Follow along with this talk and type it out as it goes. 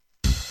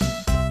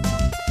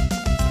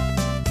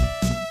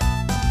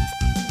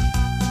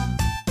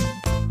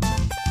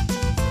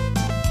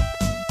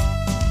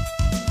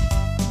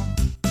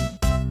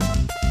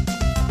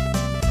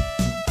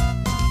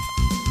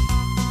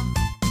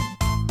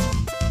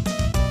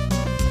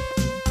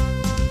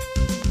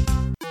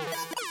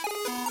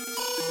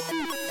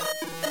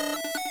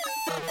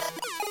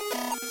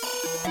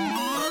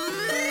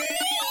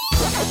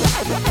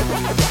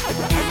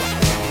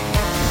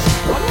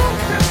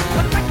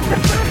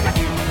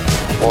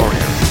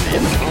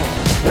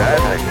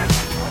Magic.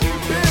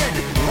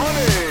 Big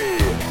money.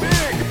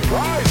 Big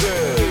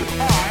prizes.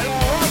 I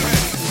love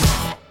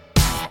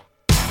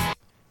it.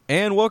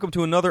 And welcome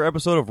to another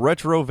episode of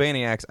Retro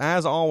Vaniacs.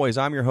 As always,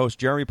 I'm your host,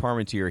 Jeremy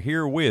Parmentier,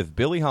 here with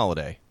Billy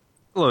Holiday.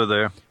 Hello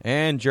there.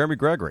 And Jeremy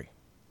Gregory.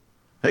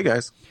 Hey,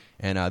 guys.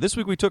 And this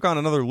week we took on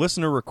another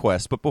listener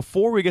request. But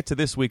before we get to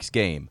this week's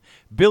game,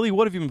 Billy,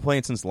 what have you been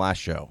playing since last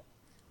show?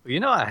 You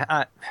know,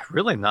 I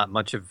really not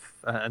much of,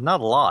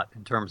 not a lot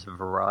in terms of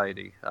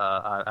variety.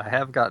 I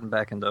have gotten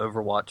back into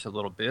Overwatch a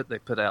little bit. They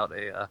put out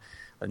a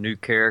new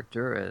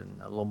character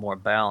and a little more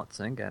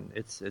balancing, and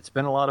it's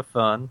been a lot of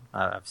fun.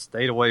 I've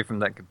stayed away from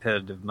that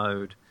competitive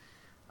mode,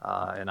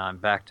 and I'm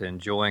back to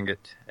enjoying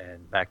it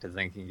and back to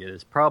thinking it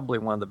is probably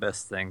one of the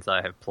best things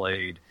I have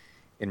played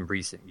in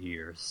recent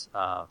years.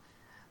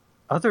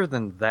 Other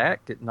than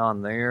that, getting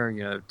on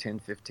there, 10,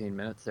 15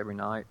 minutes every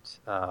night,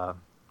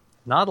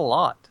 not a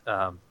lot.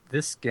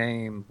 This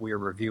game we're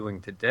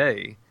reviewing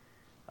today,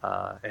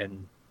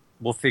 and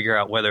we'll figure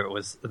out whether it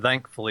was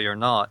thankfully or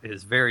not,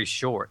 is very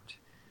short.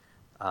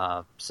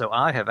 So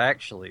I have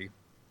actually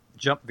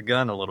jumped the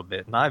gun a little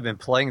bit, and I've been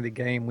playing the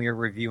game we are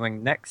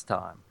reviewing next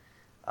time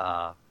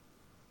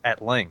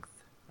at length,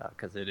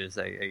 because it is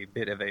a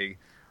bit of a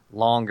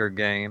longer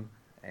game.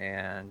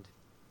 And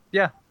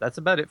yeah, that's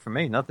about it for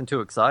me. Nothing too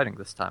exciting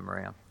this time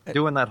around.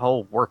 Doing that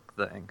whole work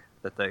thing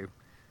that they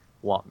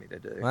want me to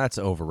do. Well, that's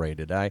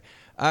overrated.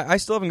 I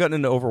still haven't gotten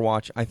into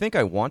Overwatch. I think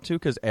I want to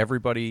because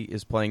everybody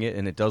is playing it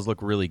and it does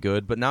look really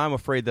good. But now I'm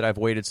afraid that I've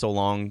waited so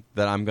long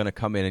that I'm going to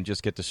come in and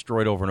just get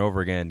destroyed over and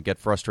over again, get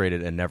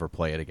frustrated, and never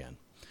play it again.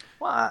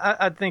 Well,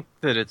 I think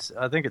that it's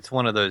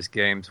one of those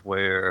games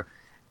where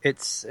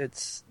it's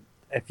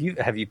have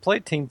you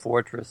played Team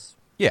Fortress?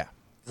 Yeah.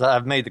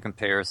 I've made the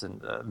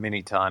comparison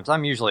many times.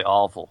 I'm usually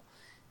awful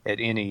at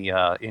any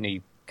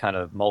kind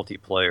of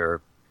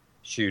multiplayer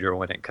shooter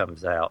when it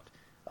comes out.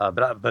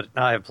 But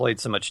I have played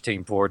so much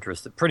Team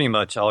Fortress that pretty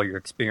much all your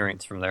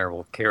experience from there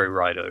will carry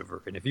right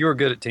over. And if you were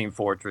good at Team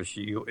Fortress,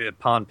 you,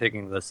 upon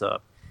picking this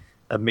up,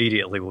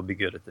 immediately will be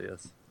good at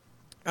this.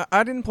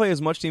 I didn't play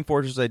as much Team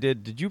Fortress as I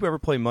did. Did you ever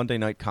play Monday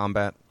Night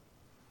Combat?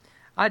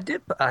 I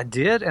did,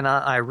 and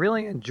I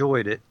really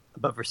enjoyed it.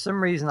 But for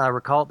some reason, I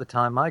recall at the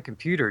time, my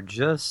computer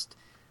just,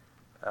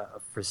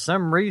 for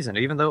some reason,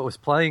 even though it was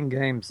playing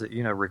games that,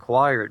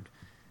 required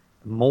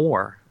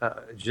more,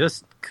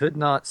 just could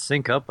not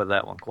sync up with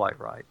that one quite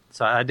right.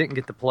 So I didn't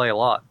get to play a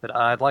lot, but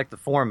I liked the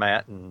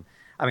format, and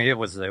I mean it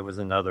was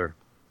another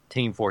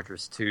Team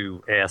Fortress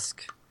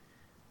 2-esque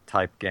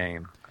type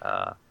game.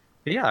 But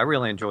yeah, I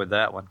really enjoyed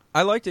that one.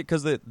 I liked it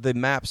because the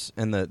maps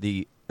and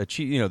the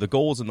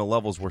goals and the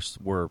levels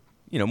were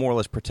more or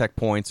less protect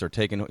points or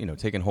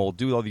taking hold,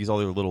 do all these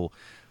other little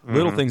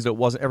things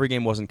that every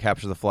game wasn't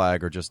capture the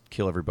flag or just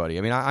kill everybody.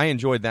 I mean, I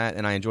enjoyed that,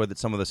 and I enjoyed that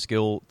some of the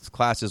skill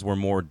classes were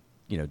more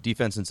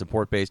defense and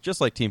support based, just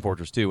like Team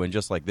Fortress 2 and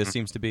just like this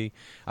seems to be.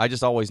 I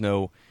just always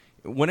know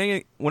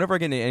whenever I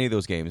get into any of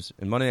those games,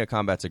 and Monday Night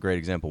Combat's a great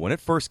example. When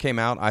it first came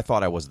out, I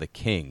thought I was the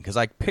king because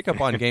I pick up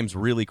on games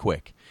really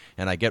quick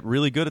and I get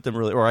really good at them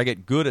or I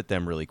get good at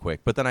them really quick.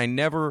 But then I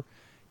never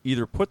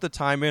either put the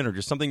time in or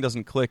just something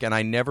doesn't click, and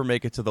I never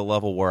make it to the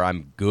level where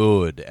I'm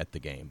good at the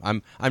game.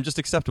 I'm just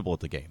acceptable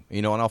at the game,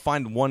 and I'll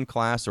find one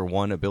class or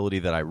one ability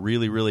that I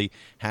really, really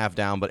have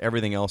down, but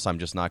everything else I'm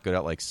just not good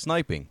at. Like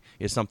sniping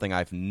is something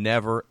I've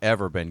never,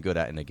 ever been good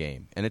at in a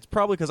game, and it's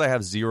probably because I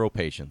have zero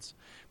patience,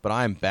 but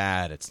I'm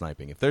bad at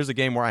sniping. If there's a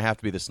game where I have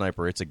to be the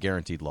sniper, it's a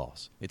guaranteed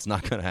loss. It's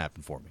not going to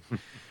happen for me.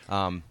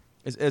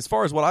 As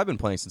far as what I've been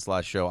playing since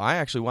last show, I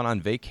actually went on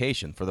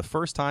vacation for the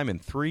first time in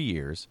 3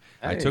 years.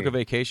 Hey. I took a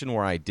vacation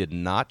where I did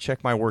not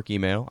check my work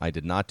email. I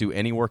did not do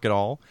any work at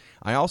all.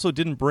 I also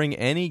didn't bring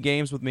any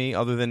games with me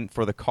other than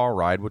for the car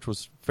ride, which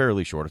was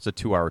fairly short. It's a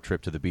 2-hour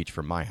trip to the beach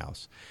from my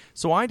house.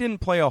 So I didn't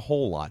play a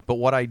whole lot. But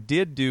what I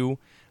did do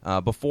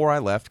before I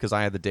left, because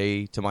I had the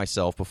day to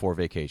myself before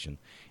vacation,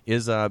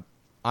 is I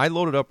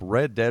loaded up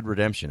Red Dead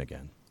Redemption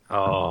again.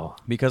 Oh,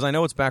 because I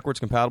know it's backwards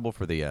compatible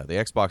for the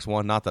Xbox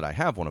One. Not that I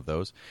have one of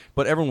those,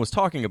 but everyone was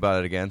talking about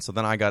it again. So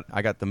then I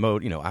got the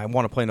mode. I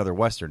want to play another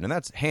Western, and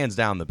that's hands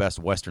down the best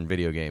Western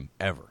video game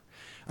ever.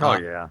 Oh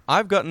yeah,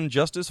 I've gotten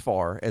just as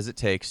far as it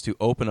takes to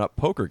open up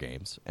poker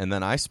games, and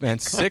then I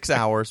spent 6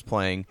 hours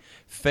playing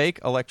fake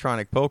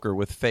electronic poker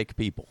with fake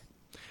people.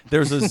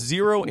 There's a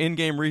zero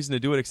in-game reason to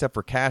do it except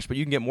for cash, but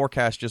you can get more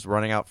cash just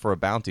running out for a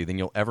bounty than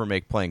you'll ever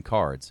make playing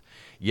cards.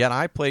 Yet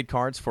I played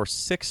cards for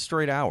 6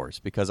 straight hours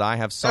because I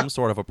have some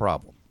sort of a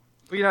problem.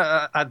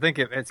 Well, I think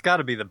it's got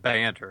to be the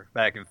banter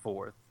back and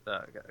forth,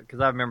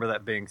 because I remember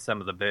that being some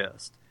of the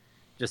best.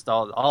 Just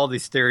all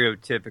these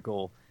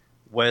stereotypical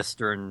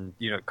Western,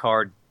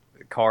 card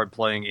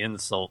playing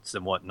insults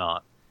and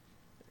whatnot.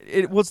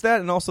 It was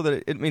that, and also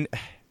that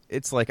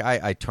it's like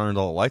I turned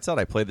all the lights out.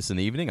 I played this in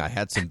the evening. I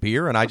had some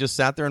beer, and I just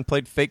sat there and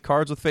played fake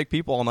cards with fake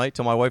people all night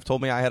till my wife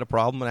told me I had a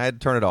problem, and I had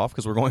to turn it off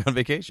because we're going on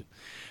vacation.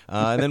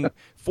 And then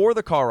for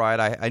the car ride,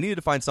 I needed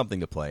to find something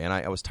to play, and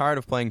I was tired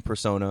of playing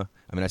Persona.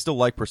 I mean, I still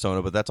like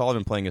Persona, but that's all I've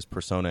been playing is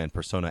Persona and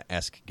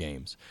Persona-esque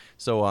games.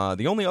 So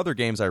the only other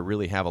games I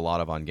really have a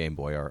lot of on Game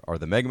Boy are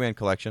the Mega Man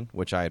Collection,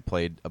 which I had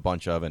played a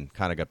bunch of and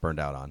kind of got burned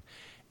out on.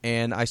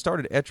 And I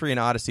started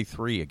Etrian Odyssey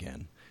 3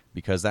 again,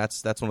 because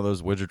that's one of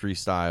those wizardry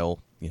style,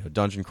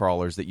 dungeon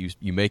crawlers that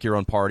you make your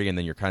own party and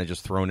then you're kind of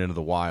just thrown into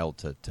the wild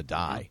to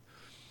die.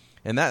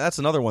 And that's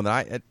another one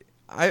that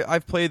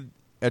I've played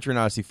Etrian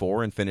Odyssey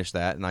 4 and finished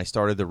that, and I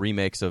started the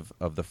remakes of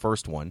the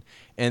first one,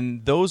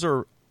 and those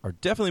are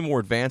definitely more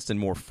advanced and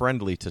more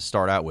friendly to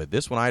start out with.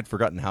 This one I had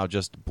forgotten how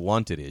just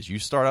blunt it is. You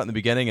start out in the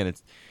beginning and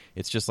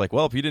it's just like,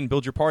 well, if you didn't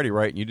build your party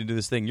right and you didn't do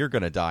this thing, you're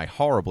going to die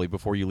horribly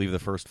before you leave the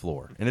first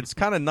floor. And it's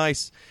kind of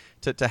nice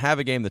to have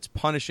a game that's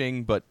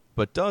punishing, but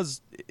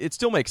it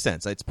still makes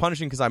sense. It's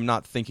punishing because I'm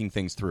not thinking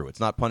things through. It's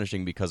not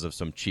punishing because of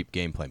some cheap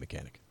gameplay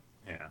mechanic.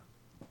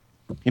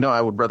 Yeah.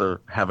 I would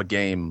rather have a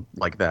game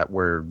like that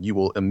where you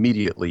will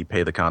immediately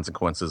pay the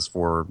consequences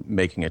for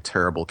making a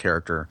terrible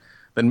character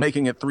than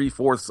making it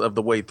 3/4 of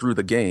the way through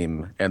the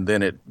game, and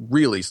then it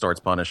really starts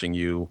punishing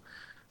you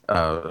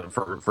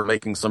for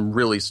making some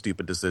really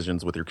stupid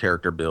decisions with your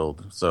character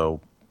build.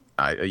 So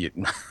I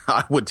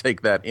would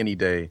take that any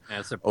day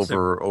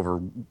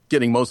over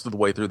getting most of the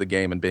way through the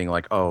game and being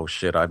like, oh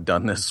shit, I've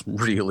done this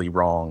really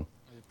wrong.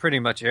 Pretty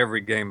much every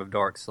game of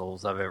Dark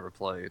Souls I've ever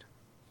played.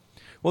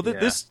 Well,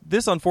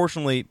 this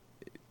unfortunately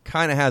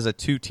kind of has a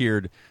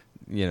two-tiered,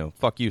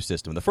 fuck you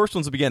system. The first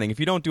one's the beginning. If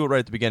you don't do it right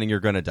at the beginning, you're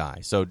going to die.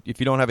 So if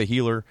you don't have a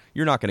healer,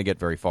 you're not going to get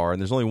very far.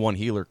 And there's only one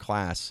healer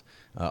class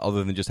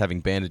other than just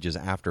having bandages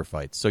after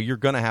fights. So you're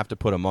going to have to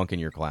put a monk in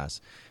your class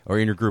or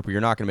in your group, or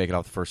you're not going to make it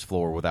off the first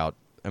floor without,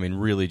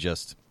 really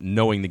just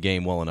knowing the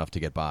game well enough to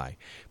get by.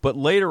 But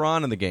later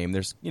on in the game,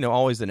 there's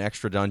always an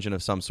extra dungeon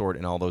of some sort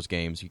in all those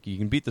games. You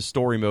can beat the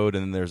story mode,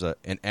 and then there's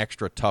an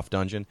extra tough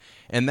dungeon.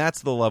 And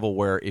that's the level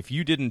where if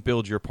you didn't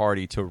build your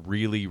party to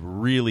really,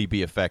 really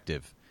be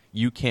effective,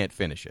 you can't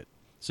finish it.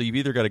 So you've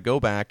either got to go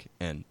back,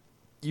 and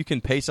you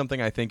can pay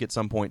something, I think, at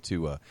some point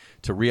to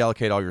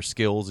reallocate all your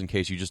skills in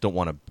case you just don't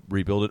want to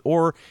rebuild it.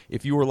 Or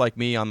if you were like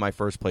me on my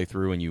first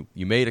playthrough and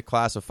you made a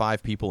class of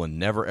 5 people and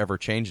never, ever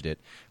changed it,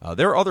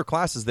 there are other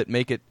classes that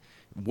make it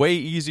way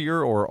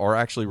easier or are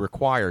actually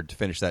required to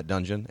finish that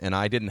dungeon, and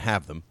I didn't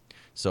have them.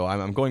 So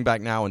I'm going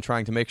back now and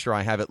trying to make sure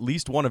I have at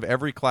least one of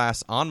every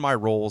class on my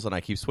rolls, and I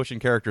keep switching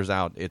characters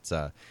out. It's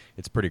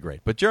pretty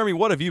great. But Jeremy,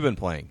 what have you been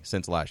playing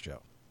since last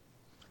show?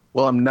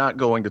 Well, I'm not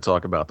going to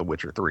talk about The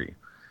Witcher 3.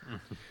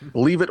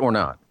 Believe it or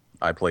not,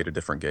 I played a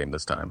different game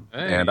this time.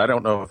 Hey. And I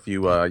don't know if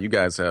you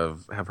guys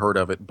have heard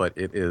of it, but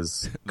it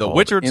is The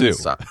Witcher 2.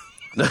 Inside.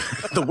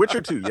 The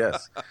Witcher 2,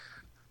 yes.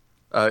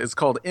 It's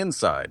called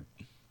Inside.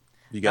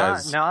 You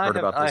guys heard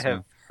about this one? I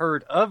have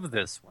heard of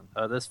this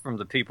one. This from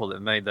the people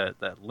that made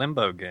that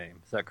Limbo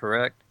game. Is that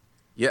correct?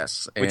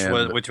 Yes.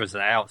 Which was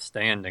an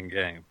outstanding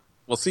game.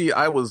 Well, see,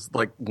 I was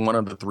like one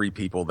of the 3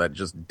 people that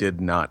just did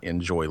not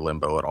enjoy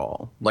Limbo at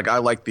all. Like, I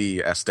like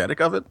the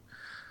aesthetic of it,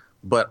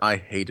 but I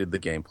hated the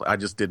gameplay. I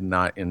just did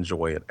not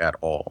enjoy it at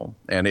all.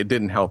 And it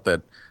didn't help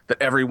that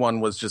everyone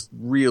was just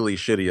really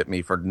shitty at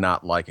me for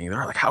not liking it.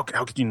 They're like, how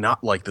could you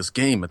not like this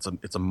game?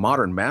 It's a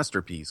modern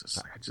masterpiece. It's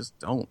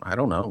like, I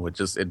don't know.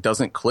 It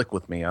doesn't click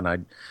with me. And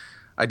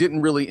I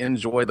didn't really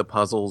enjoy the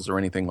puzzles or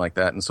anything like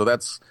that. And so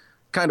that's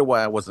kind of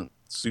why I wasn't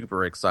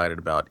super excited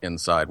about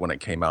Inside when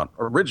it came out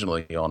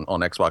originally on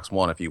Xbox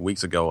One a few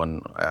weeks ago,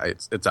 and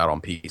it's out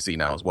on PC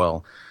now as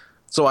well.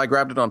 So I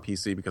grabbed it on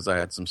PC because I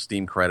had some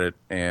Steam credit,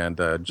 and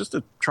just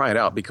to try it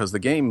out, because the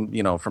game,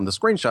 from the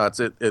screenshots,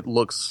 it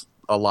looks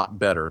a lot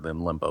better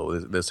than Limbo.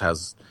 This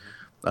has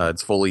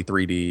it's fully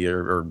 3D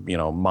or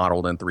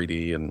modeled in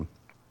 3D and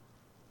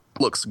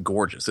looks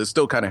gorgeous. It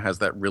still kind of has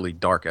that really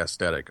dark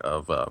aesthetic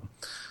of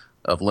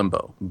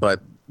Limbo,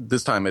 but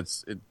this time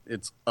it's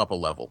up a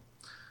level.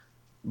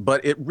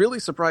 But it really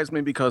surprised me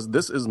because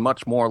this is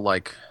much more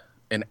like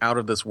an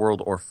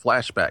out-of-this-world or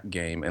flashback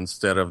game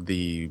instead of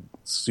the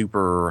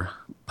super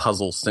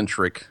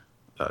puzzle-centric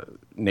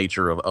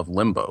nature of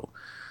Limbo.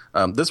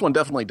 This one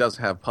definitely does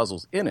have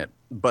puzzles in it,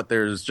 but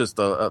there's just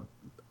a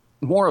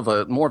more of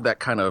that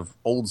kind of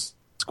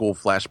old-school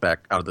flashback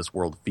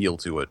out-of-this-world feel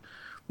to it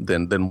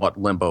than what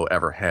Limbo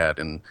ever had.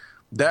 And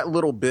that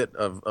little bit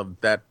of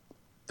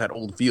that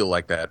old feel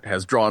like that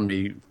has drawn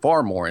me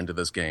far more into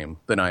this game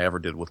than I ever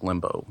did with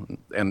Limbo.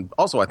 And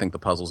also I think the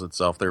puzzles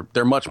itself,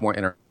 they're much more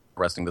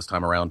interesting this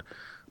time around.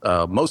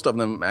 Most of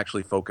them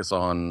actually focus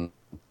on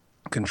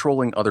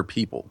controlling other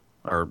people,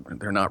 or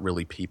they're not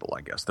really people,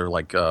 I guess. They're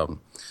like, I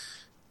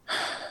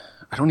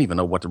don't even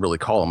know what to really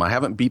call them. I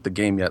haven't beat the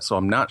game yet, so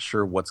I'm not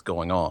sure what's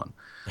going on.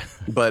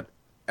 But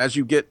as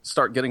you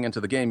start getting into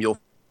the game, you'll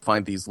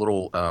find these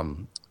little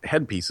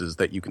headpieces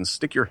that you can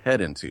stick your head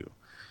into.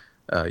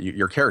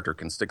 Your character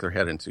can stick their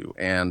head into.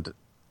 And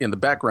in the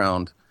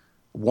background,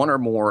 one or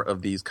more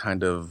of these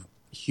kind of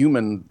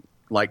human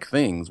like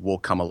things will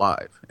come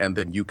alive, and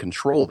then you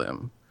control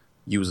them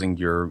using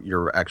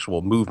your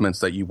actual movements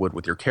that you would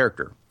with your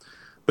character.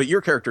 But your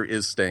character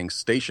is staying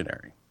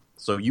stationary,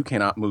 so you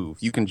cannot move.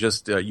 You can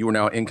just you are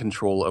now in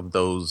control of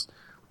those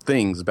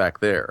things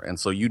back there, and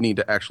so you need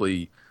to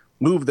actually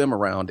move them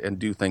around and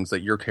do things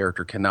that your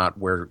character cannot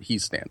where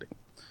he's standing.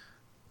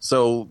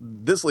 So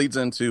this leads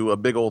into a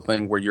big old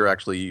thing where you're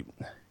actually,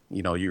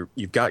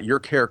 you've got your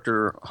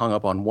character hung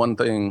up on one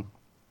thing,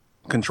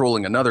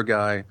 controlling another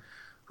guy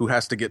who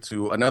has to get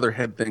to another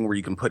head thing where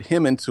you can put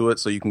him into it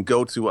so you can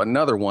go to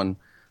another one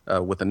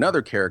with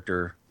another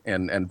character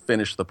and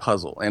finish the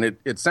puzzle. And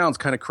it sounds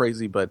kind of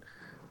crazy, but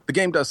the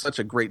game does such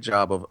a great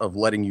job of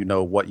letting you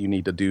know what you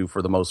need to do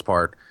for the most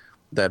part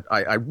that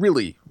I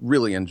really,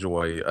 really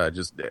enjoy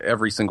just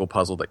every single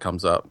puzzle that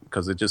comes up,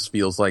 because it just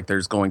feels like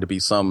there's going to be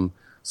some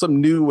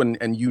new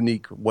and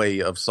unique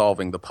way of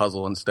solving the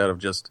puzzle instead of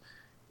just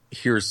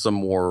here's some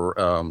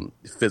more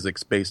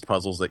physics-based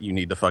puzzles that you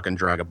need to fucking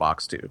drag a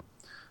box to.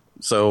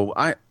 So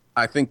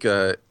I think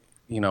if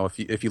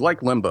you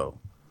like Limbo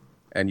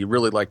and you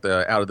really like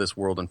the Out of This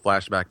World and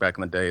Flashback back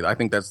in the day, I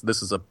think this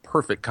is a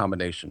perfect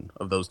combination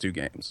of those two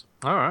games.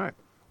 All right.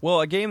 Well,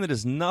 a game that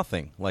is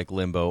nothing like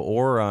Limbo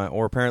or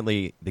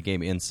apparently the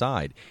game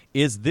Inside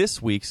is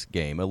this week's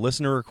game, a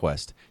listener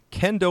request,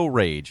 Kendo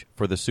Rage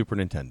for the Super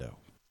Nintendo.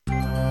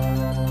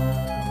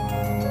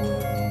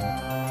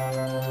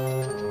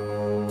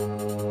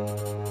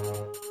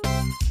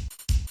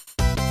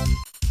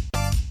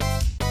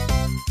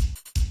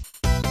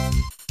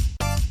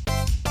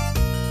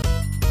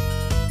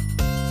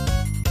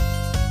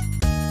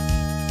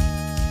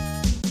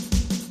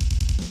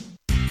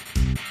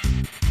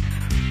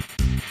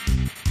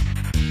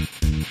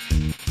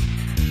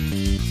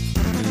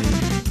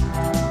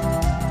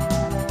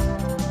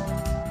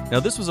 Now,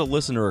 this was a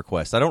listener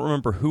request. I don't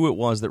remember who it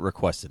was that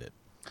requested it.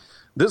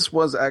 This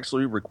was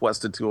actually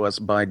requested to us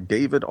by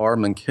David R.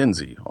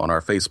 McKenzie on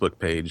our Facebook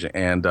page,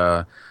 and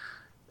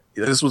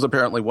this was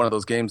apparently one of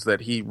those games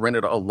that he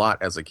rented a lot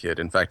as a kid.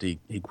 In fact, he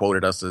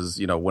quoted us as,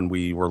 when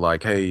we were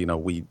like, hey,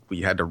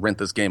 we had to rent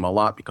this game a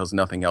lot because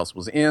nothing else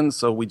was in,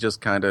 so we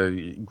just kind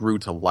of grew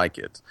to like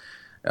it.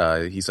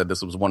 He said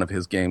this was one of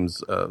his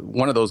games,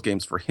 one of those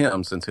games for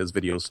him, since his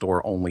video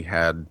store only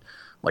had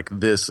like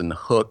this and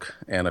Hook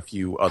and a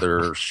few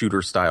other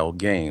shooter-style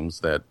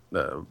games that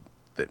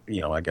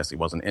I guess he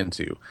wasn't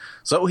into.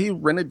 So he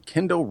rented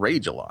Kendo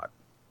Rage a lot.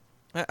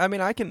 I mean,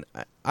 I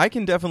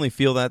can definitely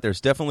feel that.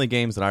 There's definitely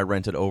games that I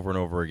rented over and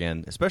over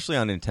again, especially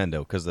on Nintendo,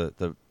 because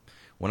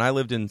when I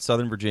lived in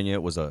Southern Virginia,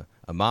 it was a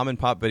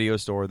mom-and-pop video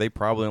store. They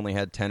probably only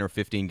had 10 or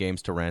 15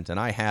 games to rent, and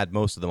I had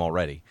most of them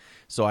already.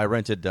 So I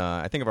rented,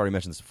 I think I've already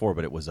mentioned this before,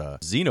 but it was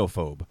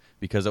Xenophobe,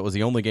 because it was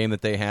the only game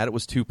that they had. It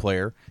was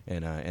two-player,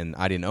 and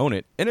I didn't own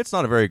it. And it's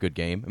not a very good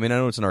game. I mean, I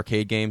know it's an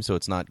arcade game, so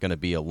it's not going to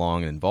be a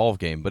long and involved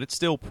game, but it's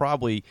still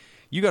probably,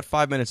 you got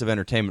 5 minutes of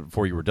entertainment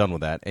before you were done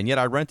with that, and yet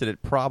I rented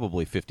it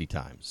probably 50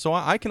 times. So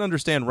I can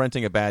understand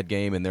renting a bad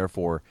game and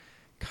therefore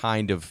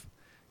kind of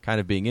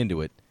being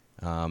into it.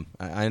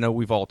 I know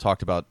we've all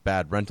talked about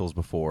bad rentals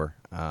before.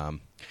 I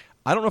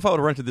don't know if I would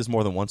have rented this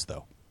more than once,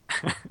 though.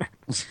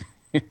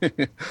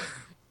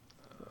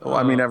 Well,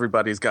 I mean,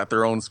 everybody's got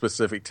their own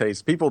specific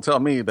taste. People tell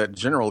me that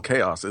General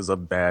Chaos is a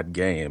bad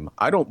game.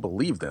 I don't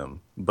believe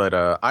them, but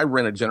I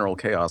rented General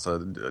Chaos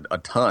a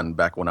ton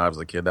back when I was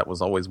a kid. That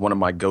was always one of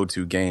my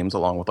go-to games,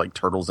 along with like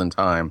Turtles in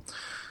Time.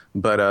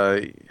 But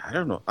I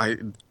don't know.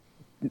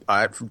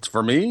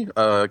 For me,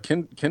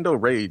 Kendo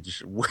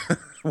Rage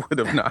would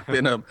have not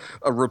been a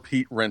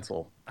repeat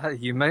rental.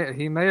 He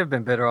may have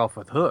been better off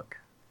with Hook.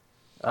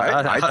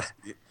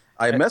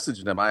 I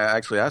messaged him. I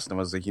actually asked him.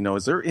 I was like,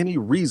 is there any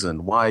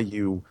reason why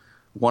you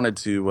wanted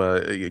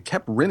to you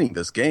kept renting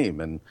this game?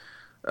 And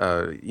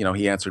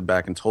he answered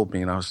back and told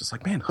me, and I was just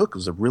like, man, Hook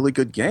was a really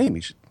good game.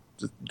 You should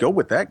just go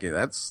with that game.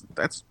 That's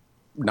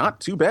not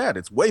too bad.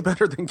 It's way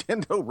better than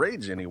Kendo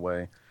Rage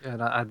anyway. Yeah,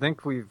 and I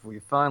think we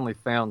finally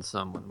found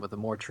someone with a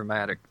more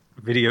traumatic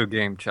video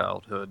game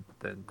childhood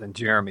than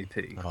Jeremy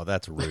P. Oh,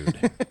 that's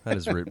rude. That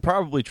is rude.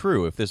 Probably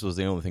true if this was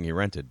the only thing he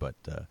rented, but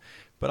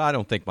I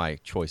don't think my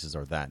choices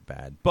are that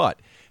bad.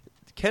 But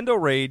Kendo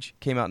Rage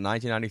came out in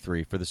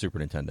 1993 for the Super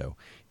Nintendo.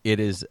 It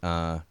is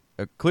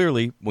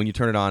clearly, when you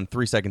turn it on,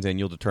 3 seconds in,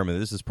 you'll determine that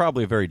this is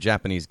probably a very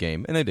Japanese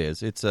game, and it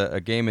is. It's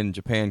a game in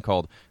Japan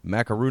called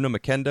Makaruna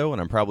Makendo,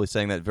 and I'm probably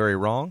saying that very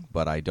wrong,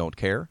 but I don't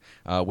care,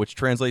 which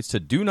translates to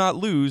Do Not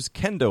Lose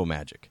Kendo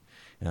Magic.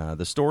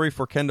 The story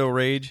for Kendo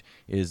Rage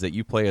is that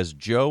you play as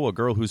Jo, a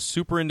girl who's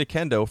super into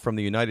kendo from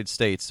the United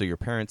States, so your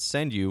parents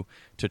send you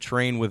to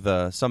train with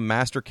some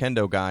master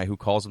kendo guy who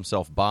calls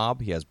himself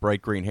Bob. He has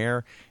bright green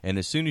hair, and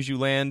as soon as you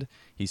land,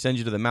 he sends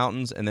you to the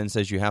mountains and then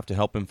says you have to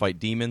help him fight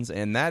demons,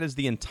 and that is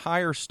the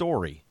entire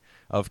story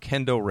of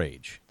Kendo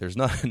Rage. There's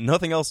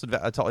nothing else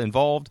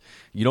involved.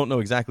 You don't know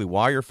exactly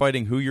why you're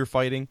fighting, who you're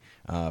fighting.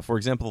 For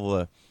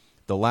example,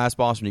 the last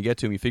boss, when you get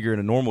to him, you figure in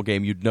a normal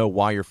game you'd know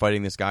why you're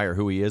fighting this guy or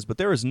who he is, but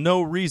there is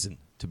no reason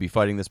to be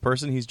fighting this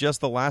person. He's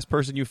just the last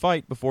person you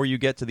fight before you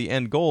get to the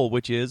end goal,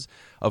 which is,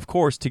 of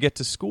course, to get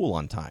to school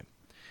on time.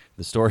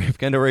 The story of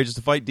Kendo Rage is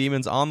to fight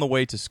demons on the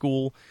way to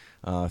school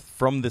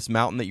from this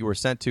mountain that you were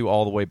sent to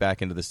all the way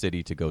back into the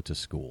city to go to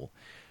school.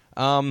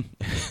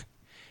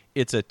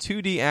 It's a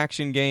 2D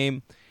action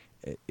game.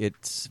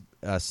 It's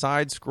a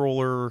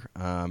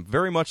side-scroller,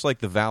 very much like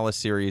the Valis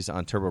series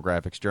on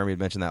TurboGrafx. Jeremy had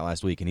mentioned that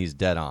last week, and he's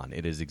dead on.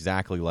 It is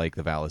exactly like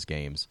the Valis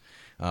games,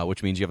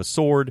 which means you have a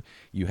sword,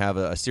 you have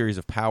a series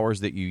of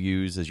powers that you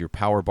use as your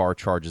power bar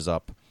charges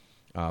up.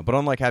 But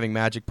unlike having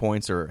magic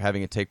points or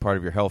having it take part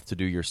of your health to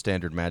do your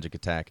standard magic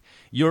attack,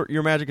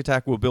 your magic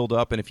attack will build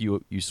up, and if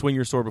you swing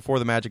your sword before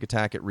the magic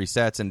attack, it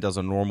resets and does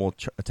a normal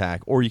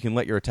attack, or you can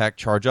let your attack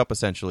charge up,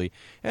 essentially,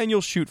 and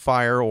you'll shoot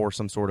fire or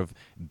some sort of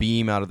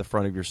beam out of the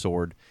front of your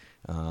sword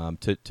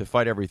to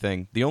fight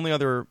everything. The only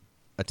other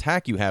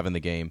attack you have in the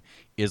game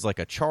is like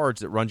a charge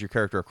that runs your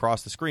character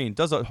across the screen,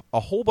 does a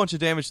whole bunch of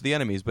damage to the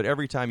enemies, but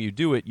every time you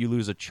do it, you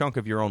lose a chunk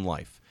of your own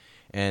life.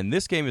 And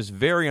this game is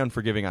very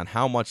unforgiving on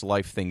how much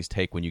life things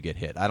take when you get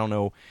hit. I don't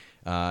know.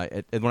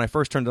 When I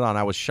first turned it on,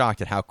 I was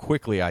shocked at how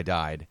quickly I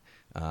died.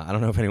 I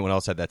don't know if anyone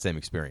else had that same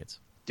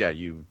experience. Yeah,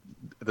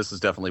 this is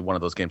definitely one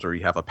of those games where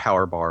you have a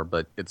power bar,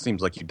 but it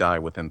seems like you die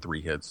within 3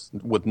 hits.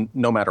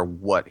 No matter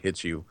what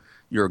hits you,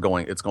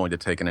 it's going to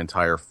take an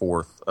entire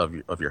fourth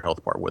of your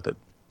health bar with it.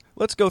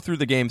 Let's go through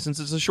the game since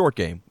it's a short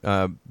game.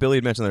 Billy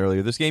had mentioned that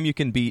earlier. This game you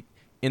can beat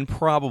in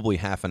probably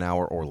half an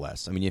hour or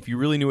less. I mean, if you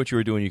really knew what you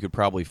were doing, you could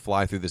probably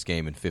fly through this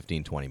game in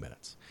 15, 20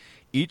 minutes.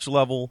 Each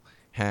level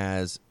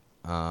has,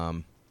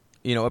 a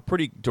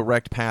pretty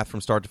direct path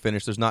from start to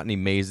finish. There's not any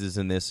mazes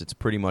in this. It's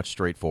pretty much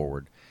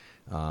straightforward.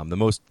 The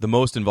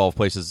most involved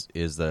places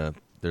is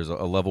there's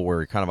a level where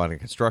you're kind of on a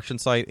construction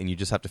site, and you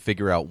just have to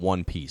figure out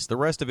one piece. The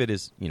rest of it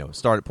is,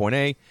 start at point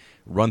A,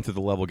 run through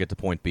the level, get to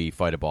point B,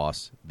 fight a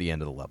boss, the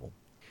end of the level.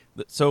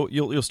 So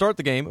you'll start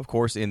the game, of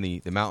course, in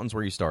the mountains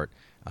where you start.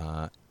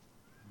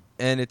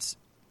 And it's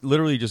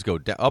literally just go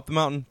up the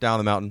mountain, down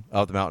the mountain,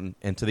 up the mountain,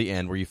 and to the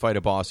end where you fight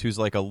a boss who's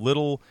like a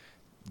little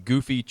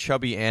goofy,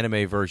 chubby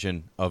anime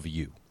version of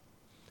you.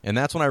 And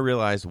that's when I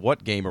realized,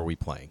 what game are we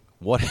playing?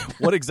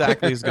 What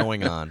exactly is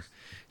going on?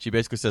 She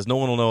basically says, no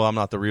one will know I'm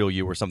not the real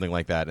you or something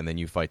like that, and then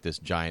you fight this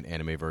giant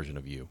anime version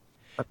of you.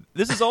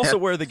 This is also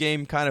where the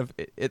game kind of,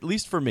 at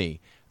least for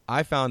me,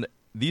 I found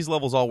these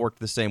levels all worked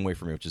the same way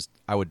for me, which is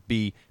I would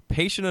be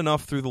patient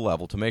enough through the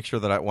level to make sure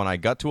that when I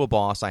got to a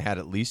boss, I had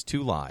at least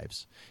 2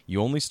 lives. You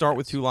only start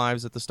with 2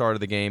 lives at the start of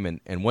the game,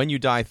 and when you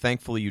die,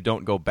 thankfully, you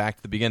don't go back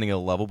to the beginning of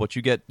the level, but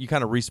you kind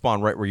of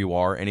respawn right where you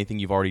are. Anything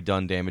you've already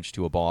done damage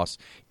to a boss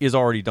is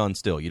already done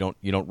still. You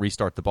don't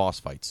restart the boss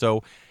fight.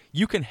 So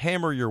you can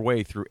hammer your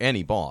way through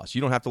any boss.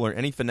 You don't have to learn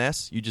any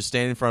finesse. You just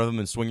stand in front of them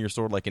and swing your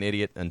sword like an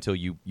idiot until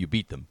you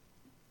beat them.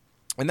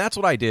 And that's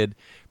what I did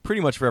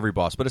pretty much for every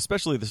boss, but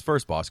especially this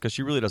first boss, because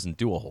she really doesn't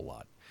do a whole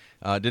lot.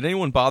 Did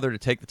anyone bother to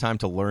take the time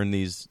to learn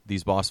these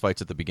boss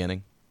fights at the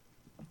beginning?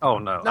 Oh,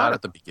 no. Not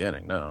at the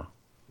beginning, no.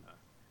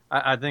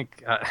 I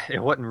think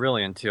it wasn't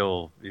really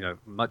until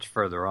much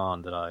further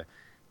on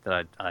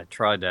that I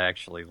tried to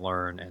actually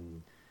learn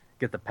and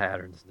get the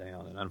patterns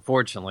down. And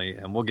unfortunately,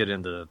 and we'll get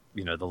into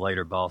the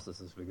later bosses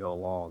as we go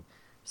along.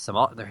 It's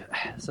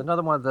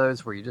another one of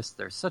those where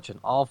there's such an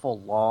awful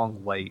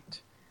long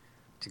wait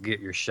to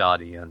get your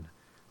shot in,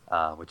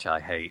 which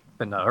I hate.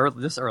 But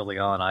this early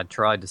on, I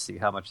tried to see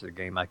how much of the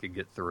game I could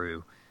get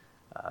through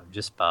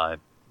just by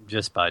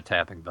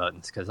tapping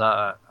buttons, because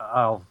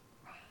I'll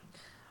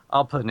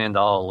put an end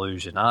to all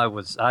illusion.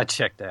 I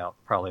checked out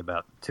probably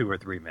about 2 or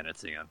 3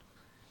 minutes in.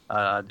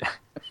 I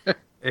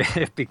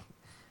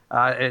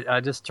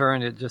just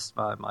turned it. Just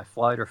my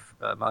fight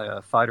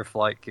or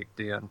flight kicked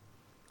in,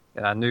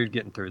 and I knew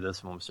getting through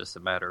this one was just a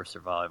matter of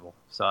survival.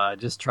 So I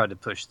just tried to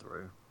push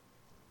through.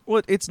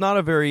 Well, it's not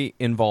a very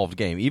involved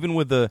game. Even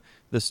with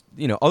this,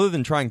 other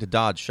than trying to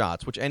dodge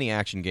shots, which any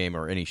action game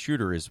or any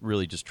shooter is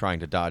really just trying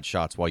to dodge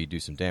shots while you do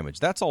some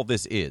damage. That's all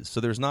this is. So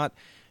there's not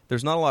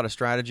a lot of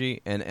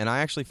strategy, and I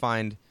actually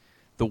find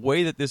the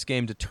way that this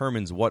game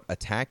determines what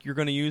attack you're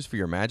going to use for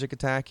your magic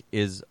attack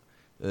is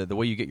the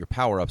way you get your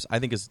power-ups, I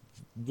think, is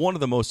one of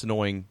the most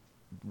annoying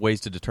ways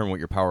to determine what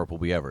your power-up will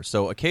be ever.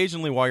 So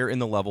occasionally while you're in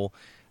the level,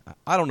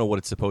 I don't know what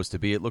it's supposed to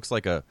be. It looks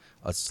like a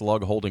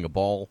slug holding a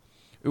ball.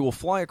 It will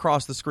fly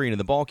across the screen, and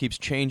the ball keeps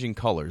changing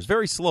colors,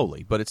 very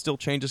slowly, but it still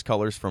changes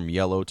colors from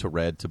yellow to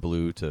red to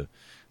blue to,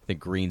 I think,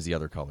 green's the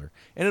other color.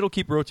 And it'll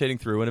keep rotating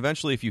through, and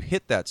eventually if you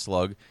hit that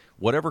slug,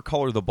 whatever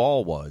color the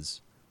ball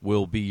was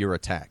will be your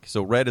attack.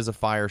 So red is a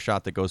fire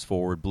shot that goes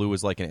forward, blue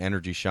is like an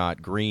energy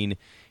shot, green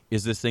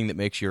is this thing that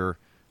makes your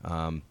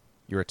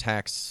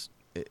attacks...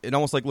 It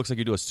almost looks like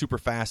you do a super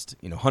fast,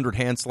 100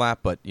 hand slap,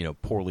 but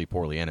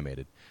poorly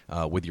animated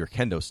with your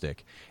kendo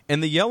stick.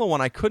 And the yellow one,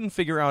 I couldn't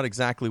figure out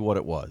exactly what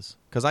it was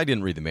because I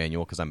didn't read the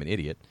manual because I'm an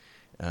idiot.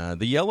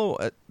 The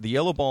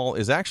yellow ball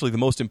is actually the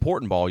most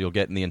important ball you'll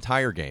get in the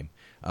entire game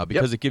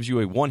because it gives you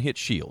a one-hit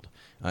shield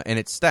and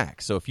it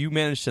stacks. So if you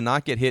manage to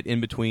not get hit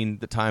in between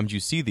the times you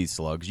see these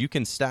slugs, you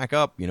can stack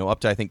up, up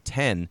to I think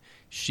 10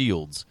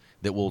 shields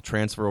that will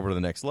transfer over to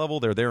the next level.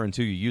 They're there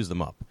until you use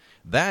them up.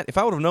 That, if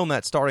I would have known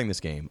that starting this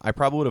game, I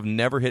probably would have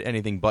never hit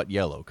anything but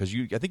yellow, because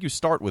I think you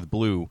start with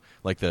blue,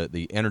 like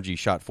the energy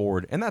shot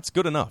forward, and that's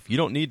good enough. You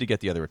don't need to get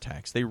the other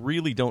attacks. They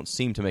really don't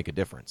seem to make a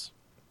difference.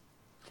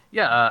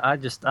 Yeah, I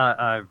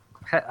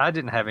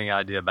didn't have any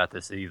idea about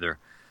this either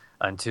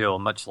until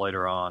much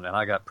later on, and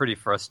I got pretty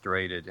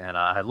frustrated, and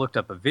I looked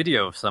up a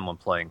video of someone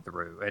playing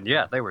through, and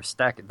yeah, they were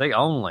stacking. They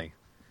only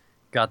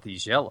got the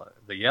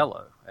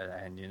yellow,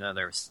 and you know,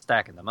 they were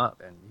stacking them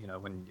up, and you know,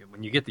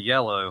 when you get the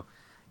yellow,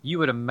 you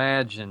would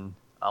imagine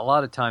a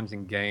lot of times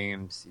in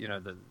games, you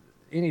know,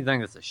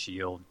 anything that's a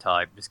shield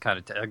type, just kind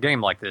of a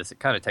game like this, it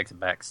kind of takes a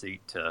back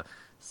seat to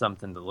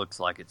something that looks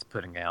like it's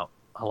putting out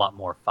a lot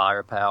more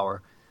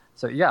firepower.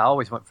 So yeah, I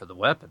always went for the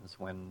weapons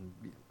when,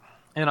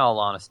 in all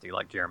honesty,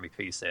 like Jeremy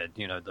P said,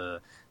 you know, the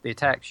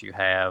attacks you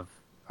have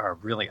are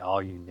really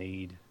all you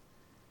need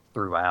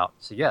throughout.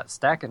 So yeah,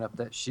 stacking up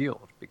that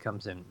shield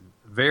becomes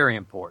very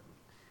important,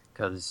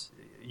 because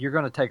you're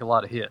going to take a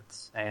lot of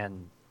hits.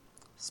 And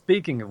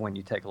speaking of when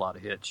you take a lot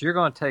of hits, you're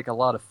going to take a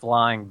lot of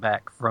flying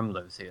back from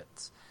those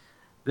hits.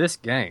 This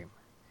game,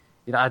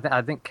 you know,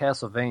 I think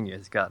Castlevania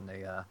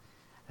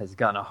has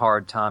gotten a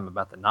hard time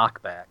about the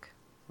knockback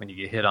when you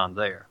get hit on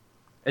there.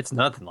 It's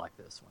nothing like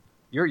this one.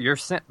 You're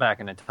sent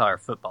back an entire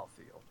football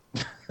field.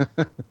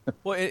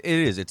 Well, it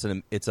is. It's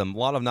a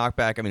lot of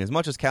knockback. I mean, as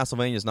much as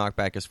Castlevania's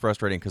knockback is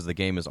frustrating because the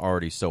game is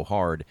already so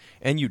hard,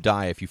 and you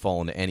die if you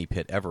fall into any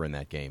pit ever in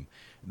that game,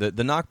 the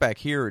knockback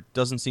here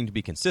doesn't seem to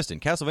be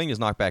consistent. Castlevania's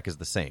knockback is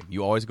the same.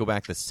 You always go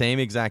back the same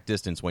exact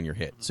distance when you're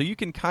hit, so you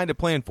can kind of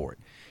plan for it.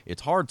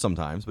 It's hard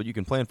sometimes, but you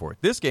can plan for it.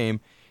 This game,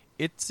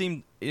 it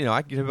seemed, you know,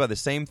 I could do about the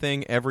same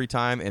thing every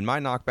time, and my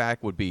knockback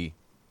would be,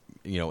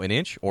 you know, an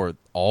inch or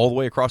all the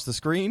way across the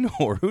screen,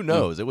 or who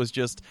knows. It was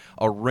just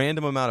a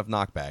random amount of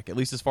knockback, at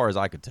least as far as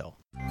I could tell.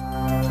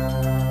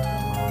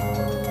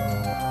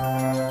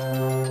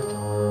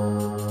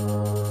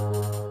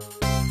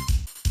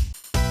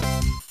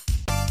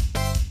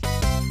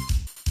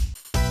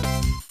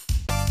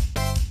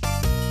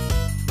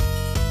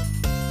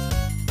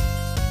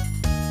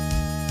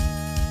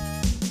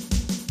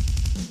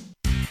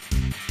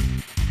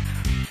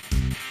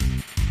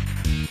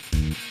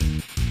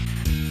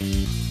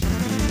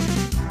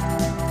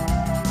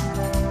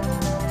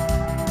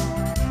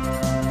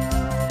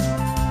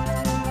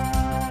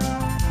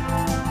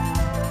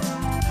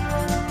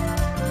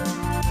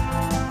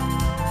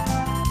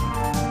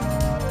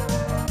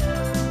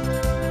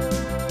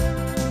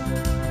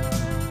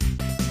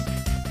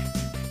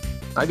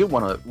 I do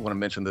want to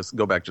mention this.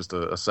 Go back just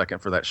a second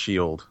for that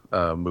shield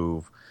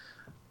move.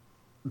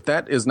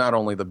 That is not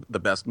only the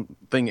best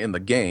thing in the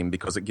game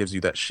because it gives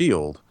you that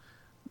shield,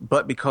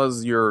 but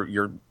because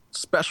your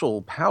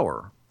special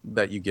power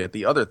that you get,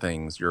 the other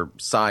things, your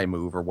psi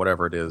move or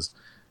whatever it is,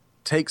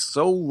 takes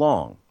so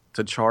long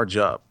to charge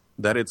up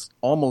that it's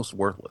almost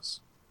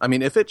worthless. I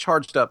mean, if it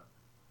charged up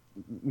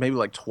maybe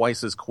like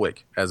twice as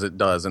quick as it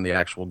does in the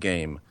actual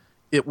game,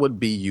 it would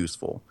be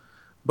useful.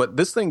 But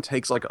this thing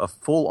takes like a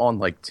full-on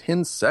like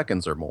 10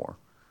 seconds or more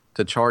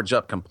to charge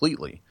up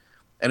completely.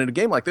 And in a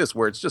game like this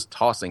where it's just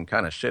tossing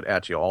kind of shit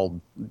at you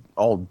all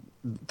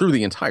through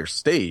the entire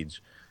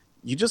stage,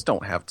 you just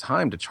don't have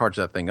time to charge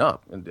that thing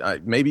up.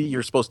 And maybe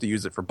you're supposed to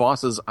use it for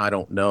bosses, I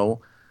don't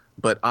know.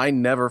 But I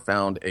never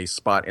found a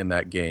spot in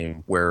that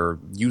game where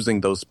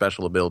using those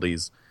special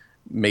abilities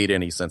made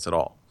any sense at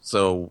all.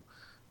 So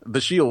the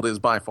shield is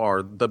by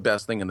far the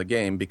best thing in the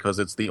game because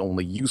it's the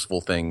only useful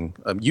thing,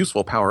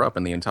 useful power-up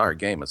in the entire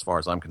game as far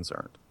as I'm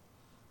concerned.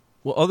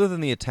 Well, other than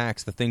the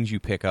attacks, the things you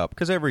pick up,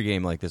 because every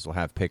game like this will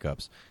have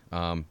pickups,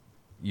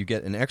 you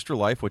get an extra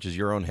life, which is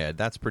your own head.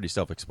 That's pretty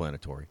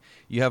self-explanatory.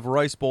 You have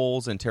rice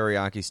bowls and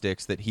teriyaki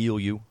sticks that heal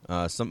you,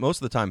 most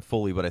of the time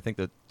fully, but I think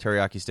the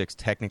teriyaki sticks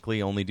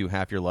technically only do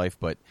half your life,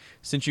 but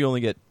since you only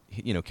get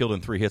killed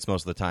in 3 hits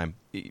most of the time,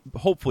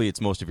 hopefully it's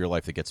most of your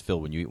life that gets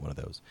filled when you eat one of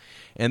those.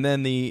 And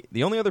then the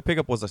only other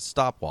pickup was a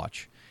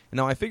stopwatch.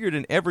 Now, I figured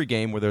in every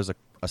game where there's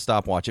a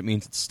stopwatch, it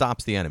means it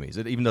stops the enemies.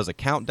 It even does a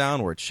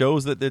countdown where it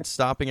shows that it's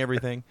stopping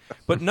everything.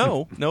 But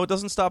no, it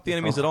doesn't stop the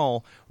enemies at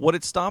all. What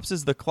it stops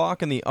is the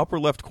clock in the upper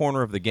left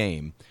corner of the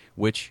game,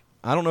 which,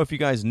 I don't know if you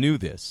guys knew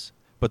this,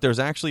 but there's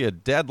actually a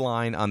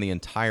deadline on the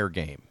entire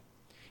game.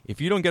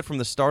 If you don't get from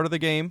the start of the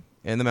game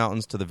in the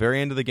mountains to the very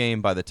end of the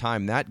game by the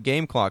time that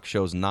game clock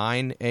shows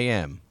 9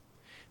 a.m.,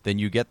 then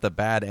you get the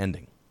bad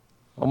ending.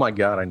 Oh my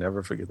God, I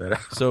never figured that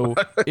out. So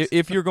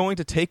if you're going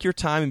to take your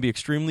time and be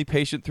extremely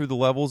patient through the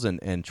levels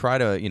and try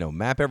to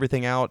map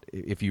everything out,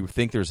 if you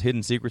think there's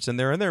hidden secrets in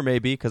there, and there may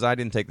be because I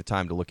didn't take the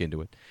time to look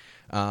into it,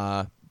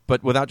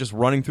 but without just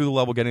running through the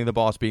level, getting the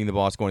boss, beating the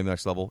boss, going to the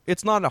next level,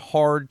 it's not a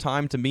hard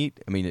time to meet.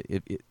 I mean,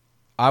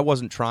 I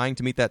wasn't trying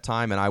to meet that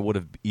time, and I would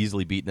have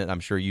easily beaten it. I'm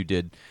sure you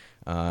did,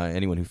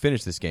 anyone who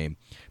finished this game.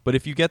 But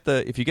if you get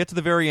to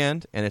the very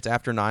end and it's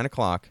after 9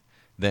 o'clock,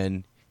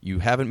 then you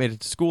haven't made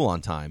it to school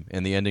on time,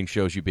 and the ending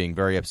shows you being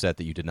very upset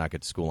that you did not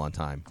get to school on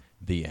time.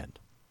 The end.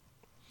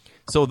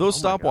 So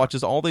those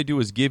stopwatches, all they do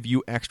is give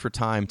you extra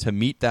time to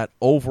meet that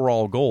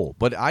overall goal.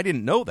 But I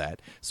didn't know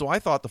that, so I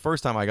thought the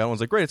first time I got one, I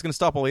was like, great, it's going to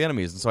stop all the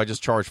enemies. And so I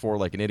just charged forward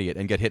like an idiot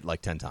and get hit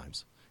like 10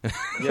 times.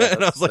 Yeah,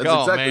 and I was like, that's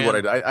oh, exactly man. what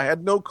I did. I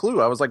had no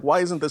clue. I was like, why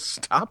isn't this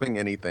stopping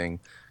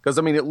anything? Because,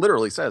 I mean, it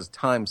literally says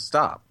time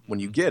stop when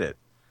you get it.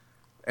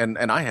 And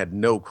I had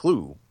no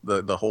clue,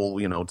 the whole,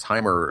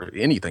 timer,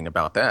 anything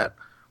about that.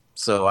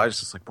 So I was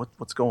just like,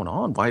 what's going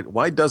on?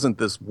 Why doesn't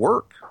this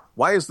work?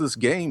 Why is this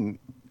game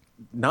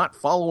not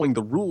following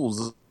the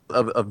rules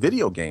of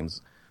video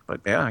games? But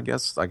yeah, I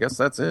guess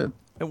that's it.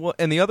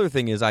 And the other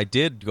thing is, I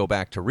did go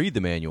back to read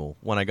the manual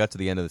when I got to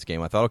the end of this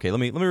game. I thought, okay,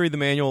 let me read the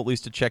manual at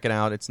least to check it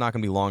out. It's not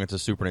going to be long. It's a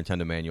Super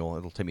Nintendo manual.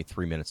 It'll take me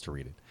 3 minutes to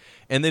read it.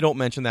 And they don't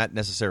mention that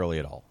necessarily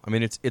at all. I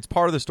mean, it's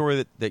part of the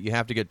story that you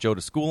have to get Joe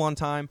to school on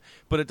time,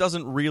 but it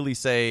doesn't really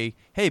say,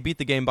 hey, beat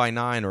the game by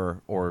 9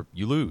 or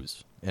you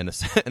lose. And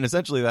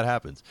essentially that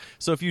happens.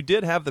 So if you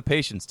did have the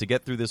patience to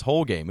get through this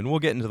whole game, and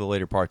we'll get into the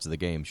later parts of the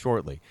game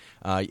shortly,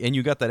 and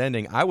you got that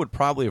ending, I would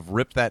probably have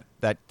ripped that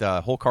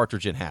whole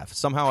cartridge in half.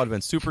 Somehow I'd have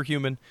been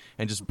superhuman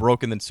and just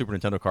broken the Super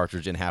Nintendo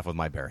cartridge in half with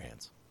my bare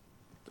hands.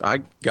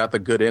 I got the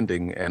good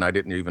ending, and I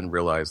didn't even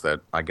realize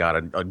that I got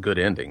a good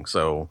ending.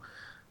 So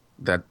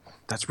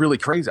that's really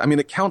crazy. I mean,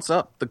 it counts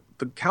up.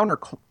 The counter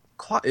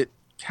it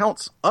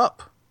counts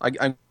up.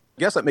 I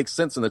guess that makes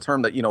sense in the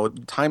term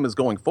that time is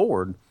going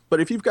forward. But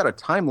if you've got a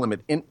time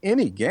limit in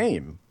any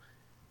game,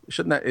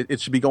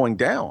 it should be going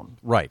down,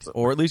 right?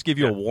 Or at least give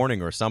you a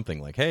warning or something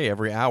like, "Hey,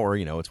 every hour,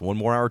 it's 1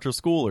 more hour till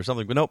school or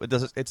something." But nope, it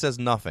doesn't. It says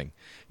nothing.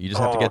 You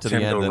just have to get to the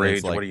end. And Rage,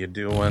 it's like, what are you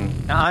doing?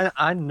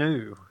 I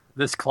knew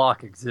this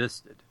clock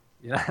existed.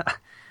 Yeah,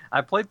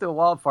 I played through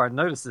Wildfire and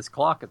noticed this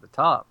clock at the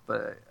top.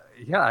 But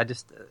yeah, I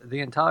just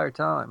the entire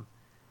time,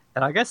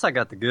 and I guess I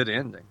got the good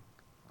ending.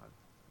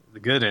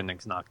 The good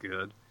ending's not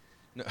good.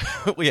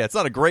 well, yeah, it's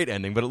not a great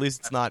ending, but at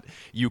least it's not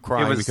you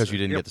crying because you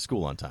didn't get to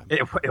school on time.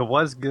 It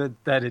was good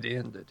that it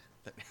ended.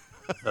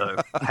 So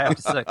I have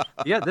to say,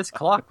 yeah, this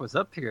clock was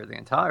up here the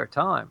entire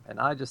time, and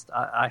I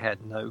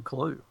had no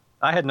clue.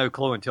 I had no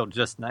clue until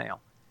just now.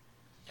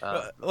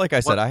 Like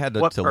I said, I had to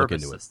look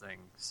into it. This thing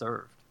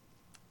served.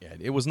 Yeah,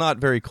 it was not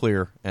very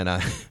clear, and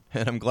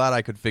I'm glad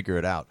I could figure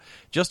it out.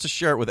 Just to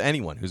share it with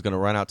anyone who's going to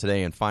run out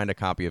today and find a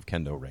copy of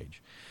Kendo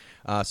Rage.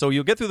 So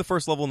you'll get through the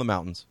first level in the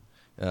mountains.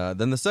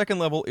 Then the second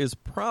level is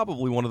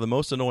probably one of the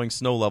most annoying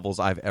snow levels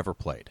I've ever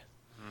played.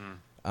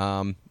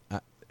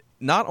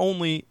 Not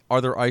only are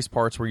there ice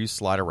parts where you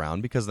slide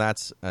around, because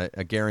that's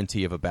a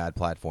guarantee of a bad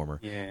platformer,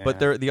 but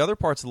the other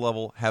parts of the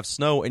level have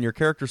snow and your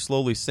character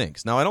slowly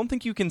sinks. Now, I don't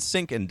think you can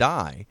sink and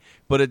die,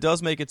 but it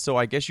does make it so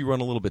I guess you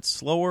run a little bit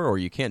slower or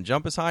you can't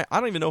jump as high. I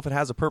don't even know if it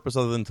has a purpose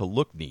other than to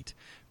look neat,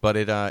 but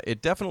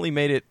it definitely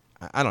made it,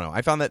 I don't know,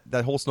 I found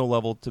that whole snow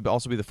level to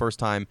also be the first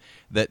time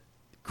that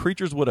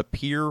creatures would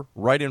appear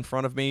right in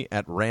front of me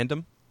at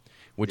random,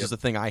 which is the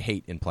thing I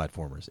hate in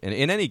platformers, and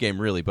in any game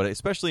really, but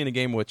especially in a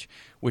game which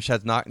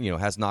has has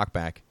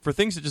knockback. For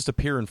things to just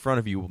appear in front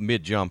of you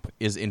mid jump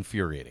is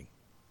infuriating.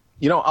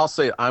 I'll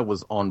say I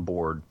was on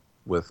board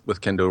with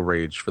Kendo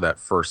Rage for that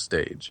first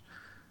stage.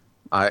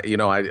 I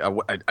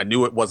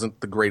knew it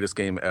wasn't the greatest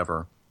game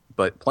ever,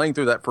 but playing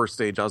through that first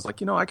stage, I was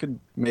like, I could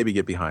maybe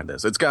get behind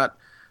this. It's got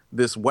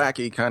this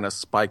wacky kind of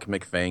Spike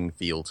McFang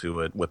feel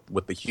to it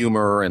with the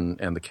humor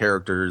and the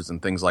characters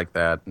and things like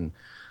that. And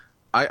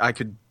I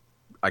could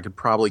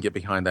probably get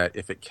behind that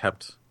if it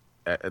kept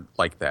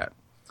like that.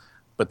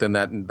 But then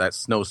that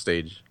snow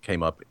stage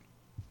came up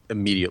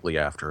immediately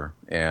after.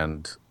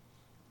 And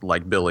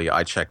like Billy,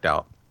 I checked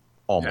out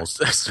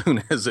almost as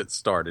soon as it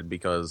started,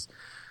 because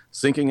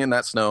sinking in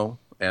that snow,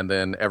 and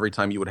then every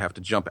time you would have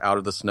to jump out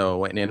of the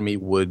snow, an enemy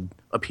would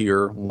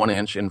appear 1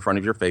 inch in front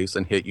of your face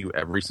and hit you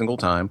every single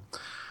time.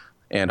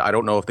 And I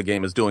don't know if the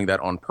game is doing that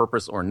on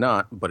purpose or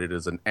not, but it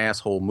is an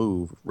asshole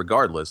move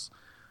regardless.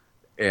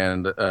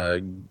 And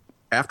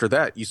after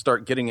that, you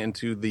start getting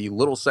into the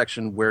little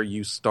section where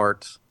you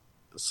start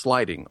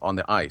sliding on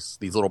the ice,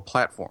 these little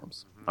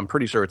platforms. I'm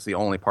pretty sure it's the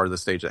only part of the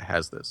stage that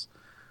has this.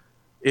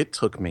 It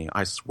took me,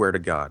 I swear to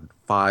God,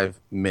 5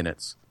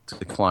 minutes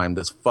to climb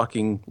this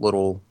fucking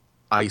little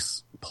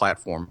ice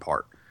platform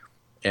part.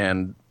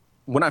 And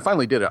when I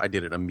finally did it, I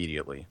did it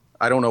immediately.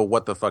 I don't know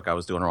what the fuck I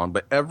was doing wrong,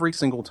 but every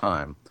single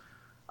time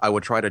I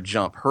would try to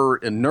jump, her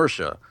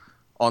inertia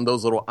on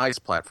those little ice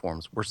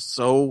platforms were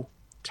so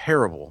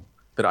terrible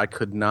that I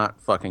could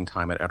not fucking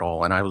time it at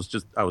all. And I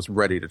was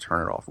ready to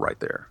turn it off right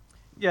there.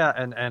 Yeah,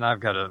 and I've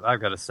got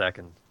to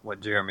second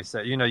what Jeremy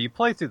said. You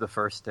play through the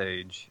first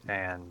stage,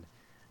 and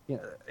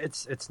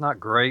it's not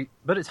great,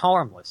 but it's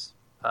harmless.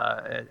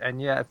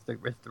 And yeah, if the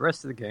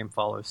rest of the game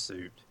follows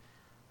suit,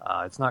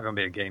 it's not going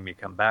to be a game you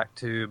come back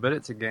to, but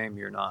it's a game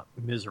you're not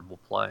miserable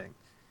playing.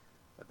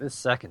 But this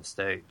second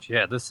stage,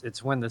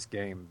 it's when this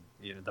game,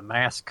 the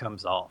mask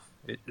comes off.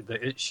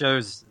 They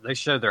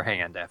show their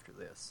hand after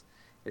this.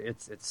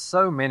 It's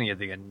so many of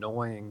the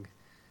annoying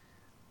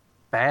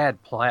bad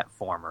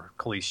platformer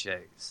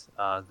cliches.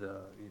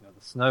 The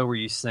snow where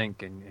you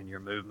sink and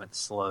your movement's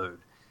slowed.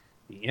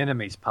 the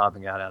enemies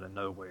popping out of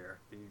nowhere,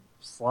 the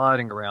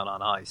sliding around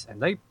on ice,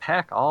 and they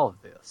pack all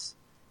of this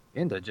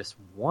into just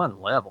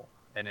one level,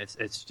 and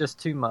it's just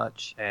too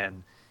much,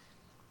 and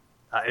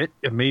it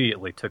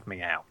immediately took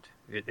me out.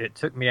 It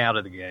took me out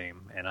of the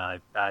game, and I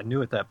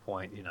knew at that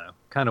point,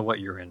 kind of what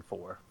you're in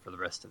for the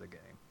rest of the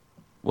game.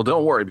 Well,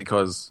 don't worry,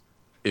 because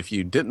if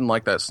you didn't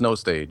like that snow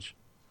stage,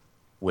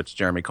 which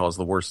Jeremy calls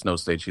the worst snow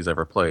stage he's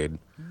ever played,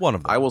 one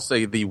of them, I will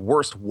say the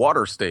worst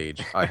water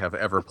stage I have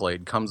ever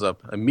played comes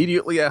up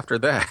immediately after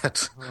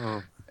that.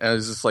 Oh. And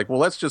it's just like, well,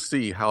 let's just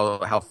see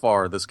how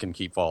far this can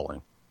keep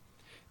falling.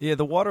 Yeah,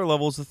 the water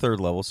level is the third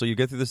level, so you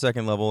get through the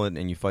second level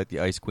and you fight the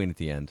Ice Queen at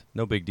the end.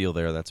 No big deal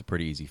there. That's a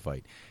pretty easy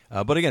fight.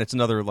 But again, it's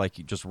another, like,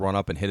 you just run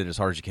up and hit it as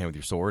hard as you can with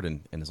your sword,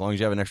 and as long as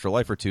you have an extra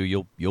life or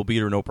two, you'll beat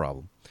her no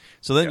problem.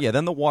 So then,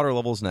 then the water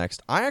level is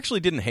next. I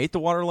actually didn't hate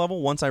the water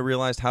level once I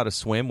realized how to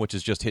swim, which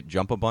is just hit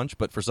jump a bunch,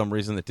 but for some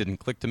reason it didn't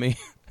click to me.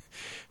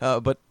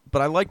 But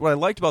what I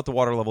liked about the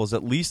water level is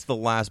at least the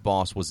last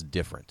boss was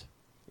different.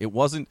 It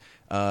wasn't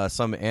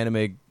some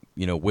anime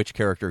witch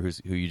character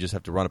who you just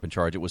have to run up and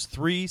charge. It was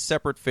 3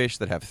 separate fish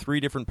that have 3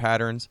 different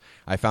patterns.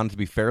 I found it to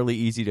be fairly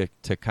easy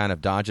to kind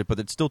of dodge it, but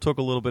it still took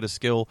a little bit of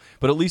skill.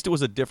 But at least it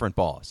was a different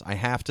boss. I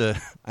have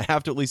to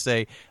at least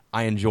say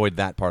I enjoyed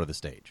that part of the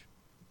stage.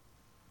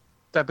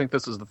 I think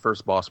this is the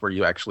first boss where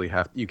you actually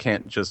you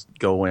can't just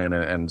go in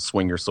and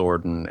swing your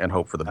sword and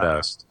hope for the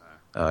best.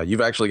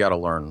 You've actually got to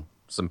learn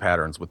some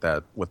patterns with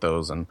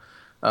those, and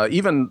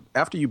even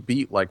after you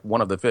beat like one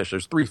of the fish,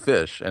 there's 3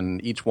 fish,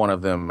 and each one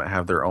of them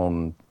have their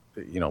own.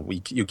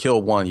 You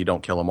kill one, you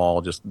don't kill them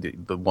all. Just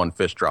the one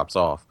fish drops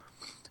off,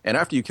 and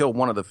after you kill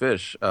one of the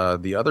fish,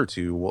 the other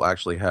 2 will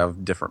actually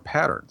have different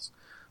patterns.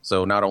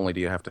 So not only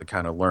do you have to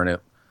kind of learn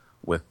it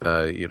with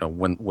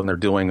when they're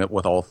doing it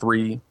with all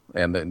 3,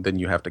 and then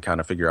you have to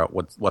kind of figure out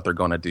what they're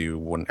going to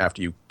do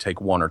after you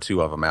take 1 or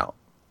 2 of them out.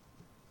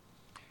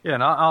 Yeah,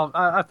 and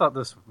I thought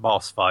this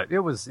boss fight it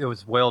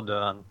was well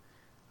done.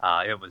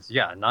 It was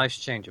a nice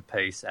change of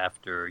pace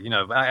after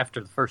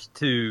the first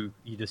 2.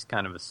 You just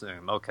kind of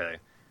assume, okay,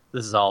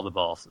 this is all the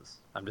bosses.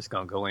 I'm just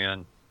going to go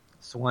in,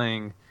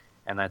 swing,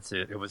 and that's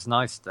it. It was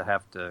nice to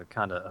have to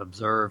kind of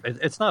observe.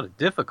 It's not a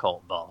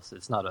difficult boss.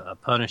 It's not a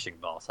punishing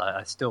boss.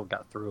 I still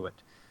got through it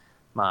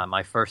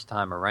my first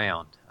time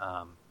around.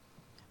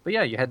 But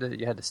yeah, you had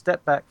to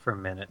step back for a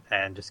minute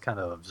and just kind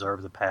of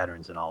observe the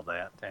patterns and all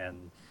that.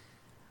 And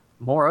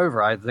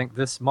moreover, I think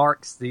this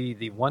marks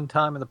the one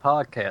time in the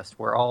podcast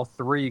where all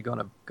 3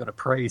 gonna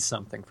praise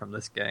something from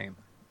this game.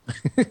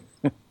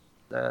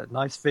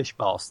 Nice fish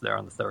boss there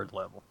on the 3rd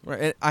level.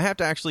 Right, and I have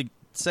to actually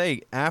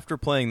say, after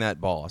playing that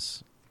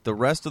boss, the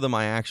rest of them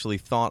I actually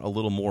thought a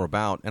little more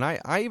about, and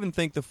I even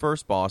think the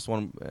first boss,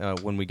 when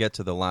we get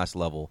to the last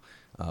level,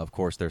 of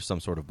course, there's some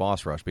sort of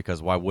boss rush,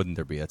 because why wouldn't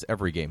there be? That's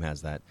every game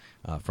has that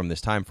from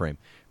this time frame.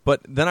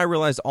 But then I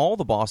realized all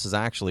the bosses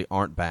actually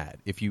aren't bad.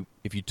 If you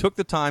took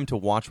the time to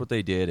watch what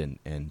they did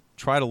and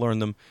try to learn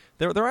them,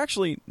 they're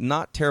actually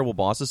not terrible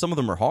bosses. Some of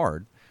them are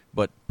hard,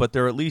 but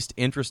they're at least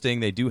interesting.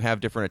 They do have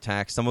different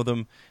attacks. Some of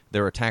them,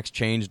 their attacks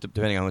change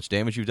depending on how much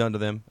damage you've done to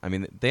them. I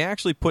mean, they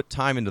actually put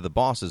time into the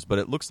bosses, but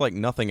it looks like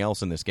nothing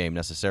else in this game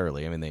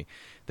necessarily. I mean,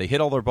 they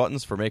hit all their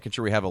buttons for making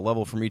sure we have a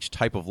level from each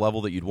type of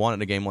level that you'd want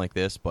in a game like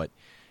this, but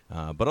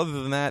other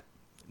than that,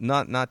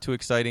 not too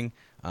exciting.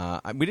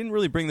 We didn't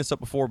really bring this up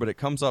before, but it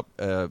comes up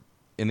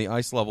in the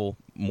ice level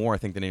more, I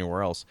think, than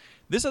anywhere else.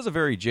 This has a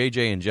very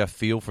JJ and Jeff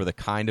feel for the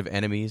kind of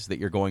enemies that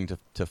you're going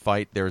to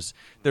fight. There's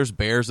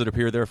bears that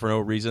appear there for no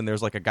reason.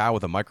 There's like a guy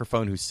with a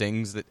microphone who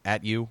sings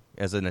at you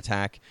as an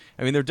attack.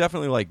 I mean, they're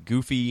definitely like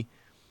goofy,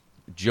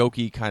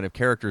 jokey kind of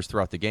characters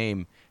throughout the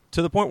game,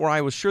 to the point where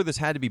I was sure this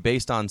had to be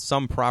based on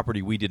some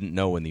property we didn't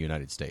know in the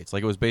United States.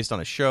 Like it was based on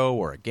a show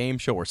or a game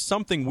show or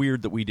something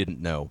weird that we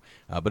didn't know.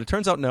 But it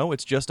turns out, no,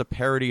 it's just a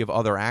parody of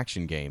other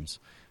action games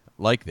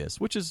like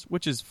this, which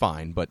is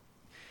fine, but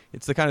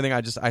it's the kind of thing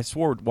I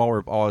swore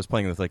while I was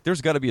playing this, like,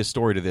 there's got to be a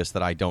story to this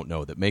that I don't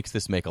know that makes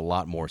this make a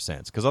lot more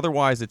sense. Because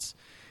otherwise it's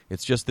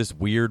just this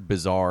weird,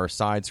 bizarre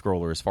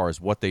side-scroller as far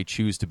as what they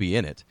choose to be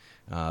in it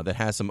that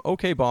has some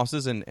okay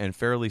bosses and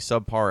fairly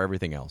subpar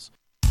everything else.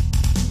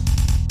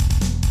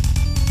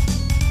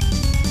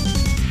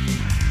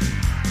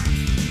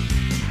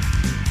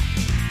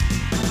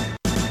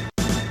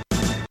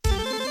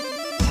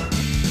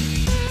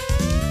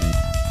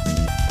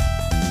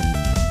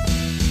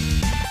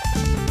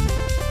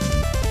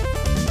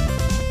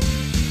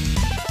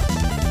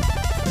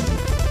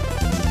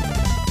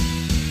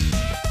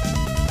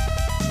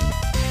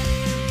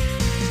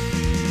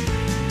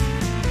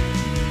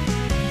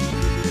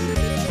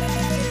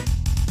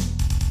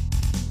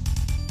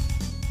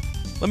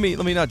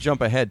 Let me not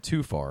jump ahead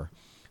too far.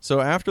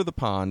 So after the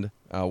pond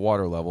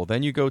water level,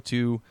 then you go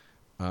to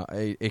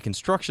a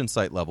construction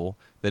site level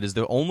that is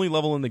the only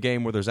level in the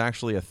game where there's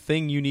actually a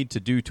thing you need to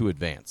do to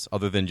advance,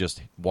 other than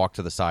just walk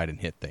to the side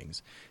and hit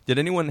things. Did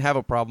anyone have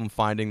a problem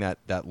finding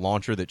that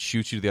launcher that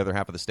shoots you to the other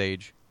half of the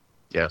stage?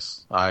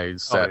 Yes, I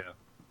sat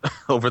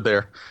over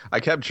there.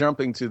 I kept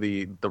jumping to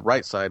the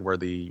right side where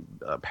the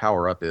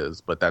power-up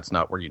is, but that's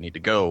not where you need to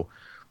go.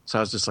 So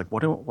I was just like,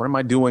 what am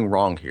I doing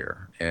wrong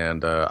here?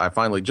 And I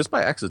finally, just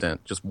by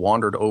accident, just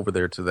wandered over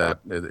there to that.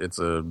 It's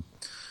a,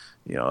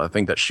 a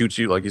thing that shoots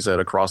you, like you said,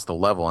 across the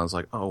level. And I was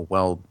like, oh,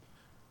 well,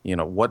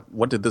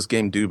 what did this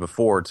game do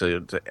before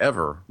to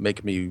ever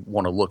make me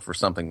want to look for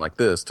something like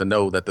this, to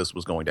know that this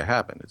was going to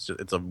happen?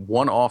 It's a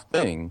one-off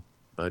thing,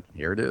 but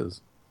here it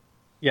is.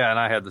 Yeah, and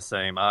I had the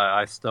same.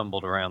 I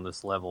stumbled around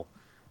this level,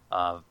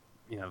 for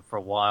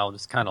a while,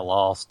 just kind of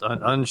lost,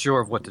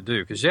 unsure of what to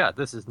do. Because,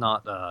 this is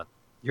not,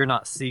 you're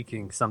not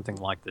seeking something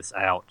like this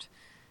out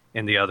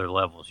in the other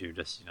levels. You're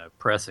just,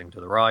 pressing to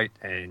the right,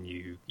 and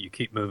you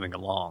keep moving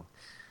along.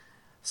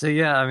 So,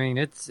 I mean,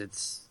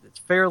 it's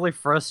fairly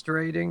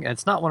frustrating. And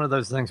it's not one of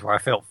those things where I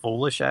felt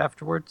foolish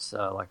afterwards,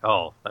 like,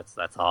 oh, that's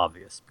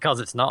obvious. Because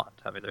it's not.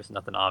 I mean, there's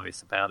nothing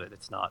obvious about it.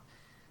 It's not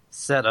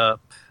set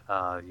up,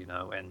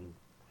 and...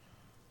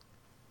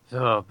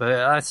 but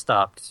I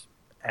stopped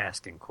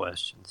asking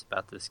questions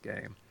about this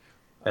game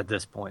at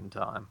this point in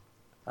time,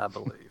 I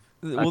believe.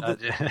 Well,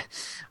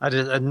 I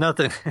just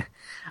nothing.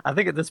 I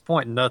think at this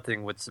point,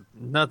 nothing would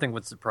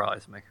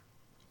surprise me.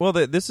 Well,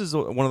 this is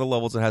one of the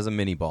levels that has a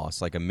mini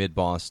boss, like a mid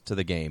boss to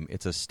the game.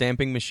 It's a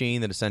stamping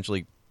machine that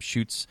essentially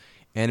shoots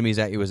enemies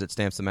at you as it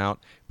stamps them out.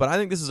 But I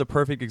think this is a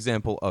perfect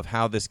example of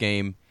how this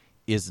game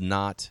is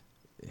not.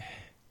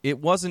 It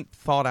wasn't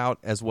thought out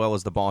as well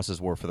as the bosses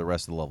were for the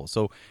rest of the level.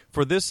 So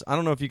for this, I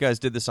don't know if you guys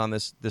did this on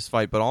this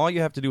fight, but all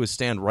you have to do is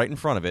stand right in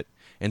front of it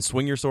and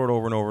swing your sword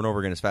over and over and over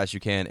again as fast as you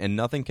can, and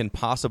nothing can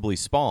possibly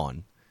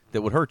spawn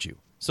that would hurt you.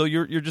 So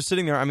you're just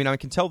sitting there. I mean, I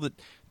can tell that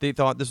they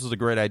thought this was a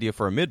great idea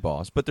for a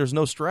mid-boss, but there's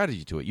no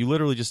strategy to it. You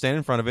literally just stand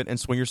in front of it and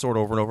swing your sword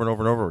over and over and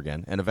over and over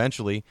again, and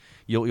eventually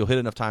you'll hit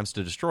enough times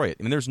to destroy it.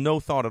 I mean, there's no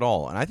thought at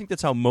all, and I think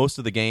that's how most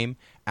of the game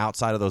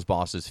outside of those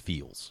bosses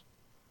feels.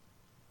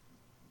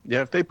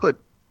 Yeah, if they put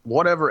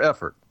whatever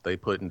effort they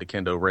put into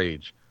Kendo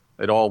Rage,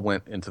 it all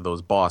went into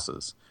those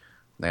bosses.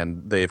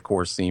 And they, of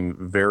course, seem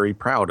very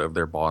proud of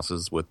their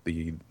bosses with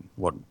the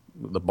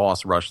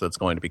boss rush that's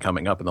going to be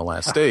coming up in the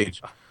last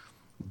stage.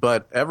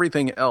 But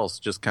everything else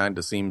just kind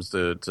of seems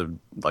to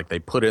like they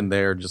put in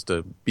there just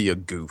to be a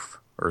goof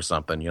or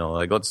something.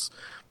 Like let's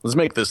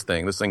make this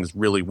thing. This thing's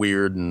really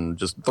weird, and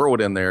just throw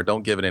it in there.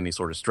 Don't give it any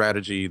sort of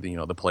strategy.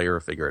 The player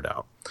will figure it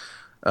out.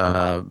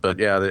 But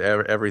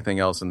everything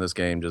else in this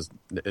game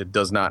it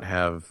does not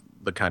have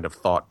the kind of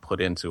thought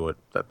put into it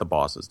that the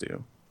bosses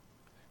do.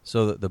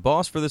 So the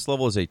boss for this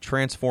level is a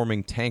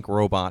transforming tank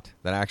robot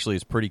that actually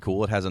is pretty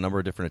cool. It has a number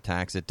of different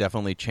attacks. It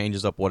definitely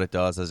changes up what it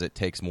does as it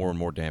takes more and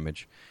more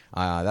damage.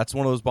 That's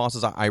one of those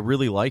bosses I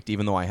really liked,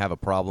 even though I have a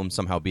problem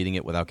somehow beating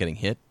it without getting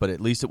hit. But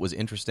at least it was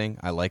interesting.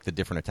 I like the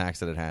different attacks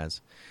that it has.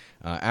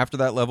 After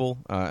that level,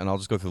 and I'll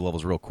just go through the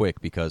levels real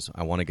quick because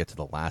I want to get to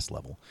the last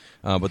level.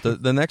 But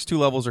the next two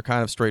levels are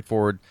kind of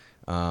straightforward.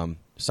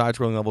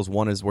 Side-scrolling levels.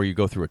 One is where you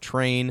go through a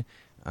train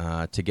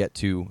to get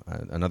to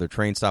another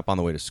train stop on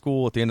the way to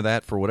school. At the end of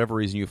that, for whatever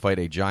reason, you fight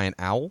a giant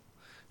owl.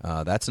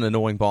 That's an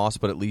annoying boss,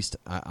 but at least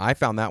I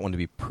found that one to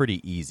be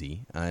pretty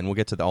easy. And we'll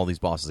get to all these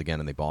bosses again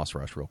in the boss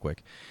rush real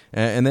quick.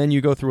 And then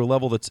you go through a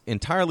level that's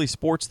entirely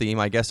sports theme.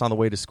 I guess on the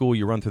way to school,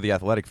 you run through the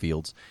athletic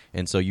fields,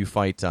 and so you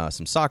fight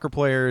some soccer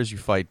players. You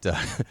fight a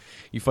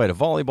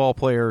volleyball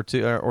player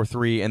or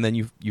three, and then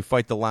you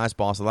fight the last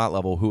boss of that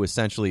level, who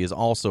essentially is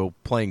also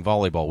playing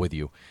volleyball with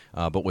you,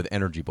 but with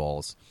energy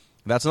balls.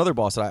 That's another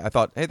boss that I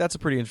thought, hey, that's a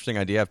pretty interesting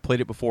idea. I've played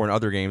it before in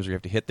other games where you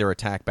have to hit their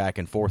attack back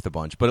and forth a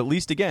bunch. But at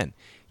least, again,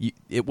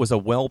 it was a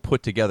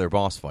well-put-together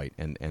boss fight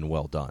and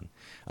well done.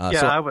 I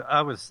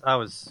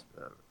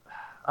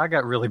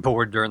got really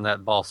bored during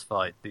that boss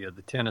fight, the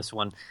tennis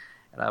one.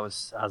 And I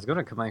was going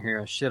to come in here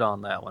and shit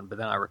on that one, but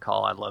then I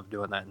recall I love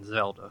doing that in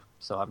Zelda,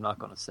 so I'm not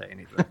going to say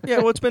anything. Yeah,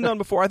 well, it's been done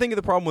before. I think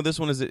the problem with this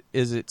one is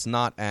it's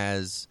not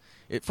as...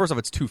 first off,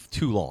 it's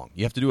too long.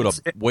 You have to do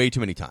it way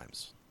too many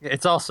times.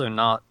 It's also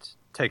not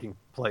taking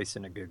place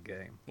in a good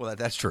game. Well,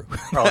 that's true.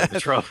 Probably the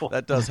trouble.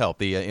 That does help.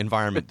 The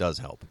environment does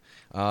help.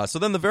 So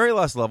then the very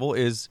last level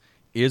is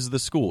the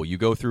school. You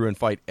go through and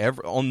fight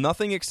on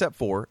nothing except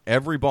for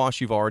every boss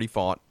you've already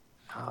fought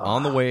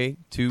on the way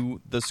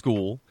to the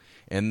school,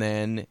 and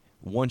then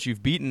once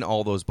you've beaten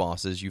all those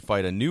bosses, you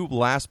fight a new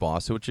last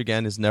boss, which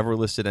again is never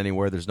listed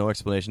anywhere. There's no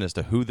explanation as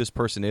to who this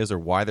person is or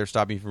why they're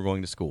stopping you from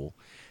going to school.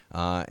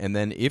 And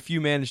then if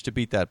you manage to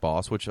beat that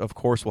boss, which of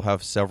course will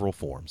have several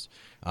forms,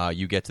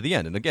 you get to the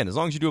end. And again, as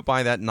long as you do it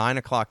by that 9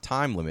 o'clock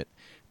time limit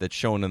that's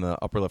shown in the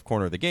upper left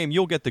corner of the game,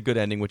 you'll get the good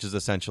ending, which is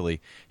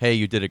essentially, hey,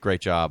 you did a great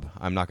job.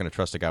 I'm not going to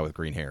trust a guy with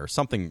green hair, or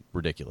something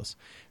ridiculous.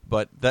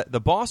 But the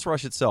boss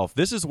rush itself,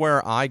 this is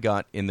where I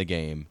got in the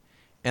game,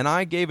 and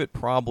I gave it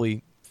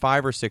probably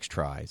 5 or 6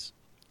 tries,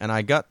 and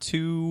I got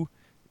to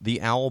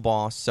the owl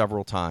boss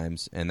several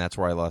times, and that's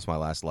where I lost my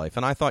last life.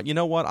 And I thought, you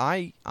know what,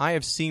 I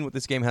have seen what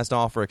this game has to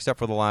offer except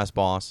for the last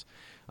boss,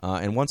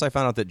 and once I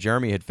found out that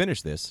Jeremy had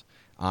finished this,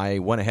 I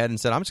went ahead and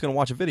said, I'm just going to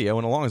watch a video,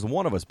 and as long as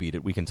one of us beat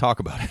it, we can talk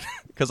about it.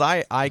 Because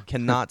I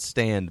cannot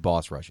stand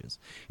boss rushes.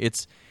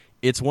 It's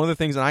one of the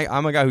things, and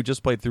I'm a guy who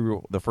just played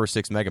through the first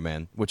 6 Mega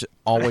Man, which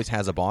always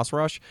has a boss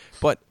rush,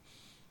 but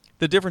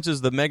The difference is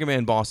the Mega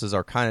Man bosses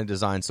are kind of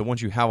designed so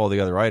once you have all the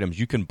other items,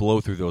 you can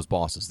blow through those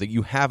bosses. That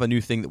you have a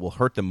new thing that will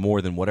hurt them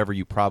more than whatever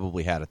you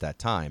probably had at that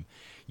time.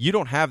 You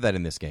don't have that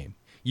in this game.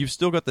 You've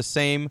still got the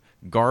same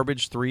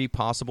garbage 3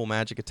 possible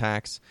magic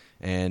attacks,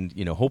 and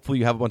hopefully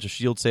you have a bunch of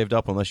shields saved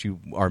up unless you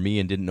are me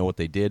and didn't know what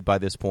they did by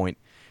this point.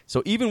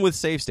 So even with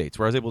save states,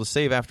 where I was able to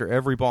save after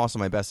every boss on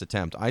my best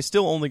attempt, I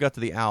still only got to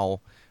the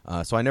owl,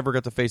 so I never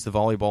got to face the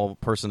volleyball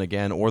person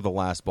again or the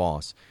last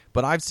boss.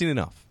 But I've seen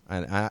enough.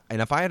 And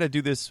if I had to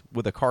do this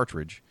with a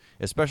cartridge,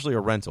 especially a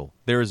rental,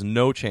 there is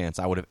no chance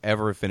I would have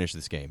ever finished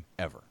this game,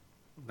 ever.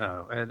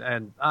 No,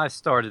 and I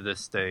started this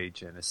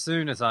stage, and as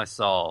soon as I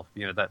saw,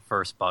 that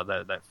first spot,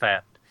 that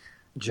fat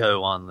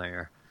Joe on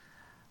there,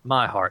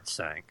 my heart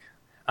sank.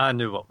 I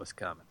knew what was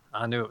coming.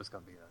 I knew it was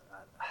going to be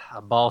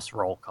a boss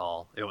roll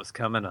call. It was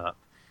coming up.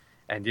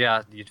 And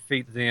yeah, you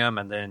defeat them,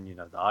 and then,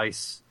 the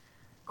Ice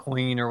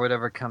Queen or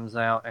whatever comes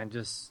out, and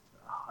just,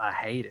 I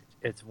hate it.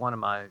 It's one of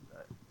my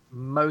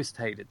most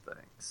hated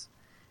things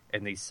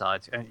in these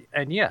sides.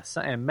 And yes,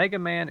 and Mega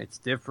Man, it's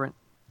different.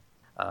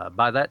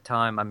 By that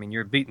time, I mean,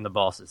 you're beating the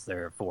bosses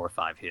there 4 or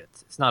 5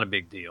 hits. It's not a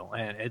big deal.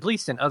 And at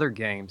least in other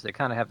games, they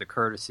kind of have the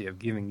courtesy of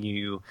giving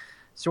you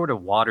sort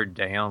of watered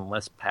down,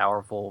 less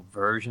powerful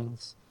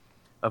versions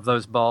of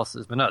those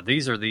bosses. But no,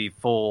 these are the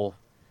full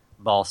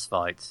boss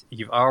fights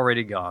you've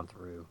already gone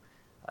through.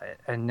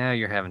 And now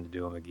you're having to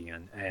do them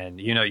again. And,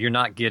 you're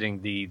not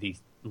getting the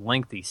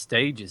lengthy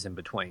stages in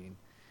between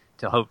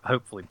to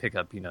hopefully pick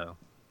up,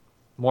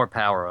 more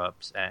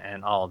power-ups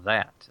and all of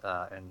that.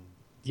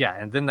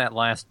 And then that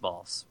last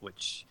boss,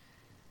 which,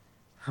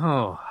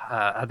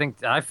 I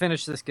think I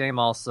finished this game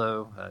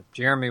also.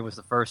 Jeremy was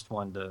the first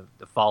one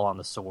to fall on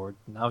the sword,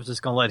 and I was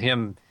just going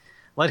to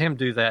let him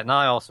do that, and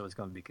I also was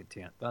going to be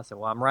content. But I said,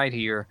 well, I'm right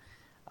here.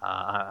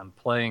 I'm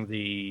playing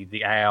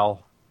the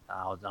owl.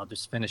 I'll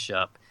just finish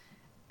up.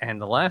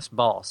 And the last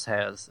boss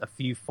has a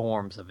few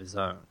forms of his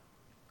own.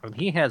 And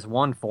he has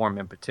one form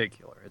in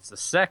particular. It's the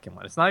second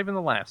one. It's not even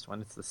the last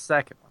one. It's the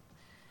second one.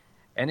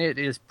 And it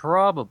is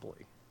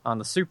probably, on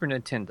the Super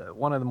Nintendo,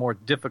 one of the more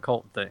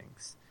difficult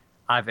things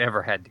I've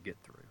ever had to get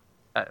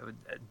through.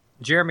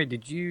 Jeremy,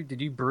 did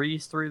you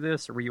breeze through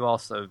this, or were you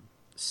also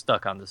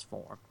stuck on this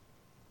form?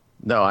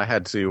 No, I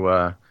had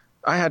to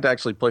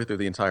actually play through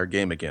the entire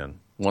game again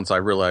once I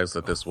realized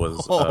that this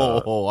was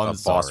a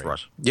boss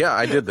rush. Yeah,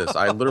 I did this.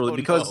 I literally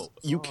because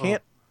you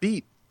can't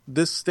beat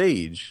this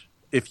stage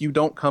if you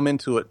don't come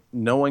into it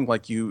knowing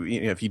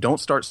if you don't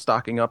start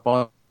stocking up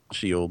on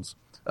shields,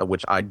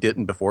 which I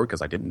didn't before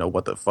because I didn't know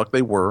what the fuck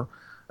they were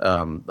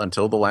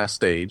until the last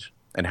stage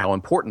and how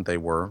important they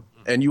were.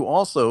 And you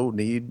also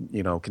need,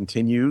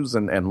 continues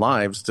and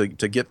lives to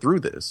get through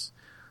this.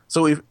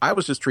 So if I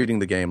was just treating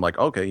the game like,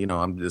 okay,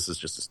 this is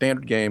just a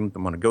standard game.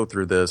 I'm going to go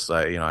through this.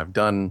 I've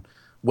done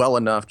well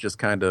enough just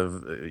kind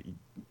of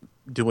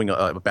doing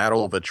a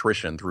battle of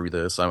attrition through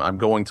this. I'm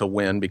going to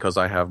win because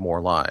I have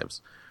more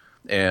lives.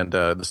 And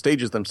the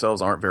stages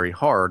themselves aren't very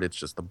hard. It's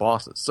just the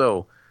bosses.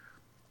 So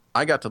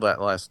I got to that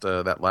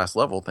last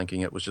level thinking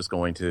it was just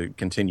going to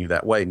continue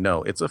that way.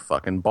 No, it's a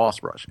fucking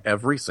boss rush.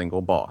 Every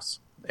single boss.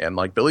 And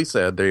like Billy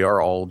said, they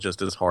are all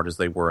just as hard as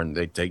they were, and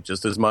they take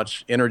just as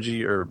much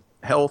energy or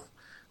health.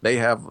 They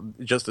have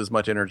just as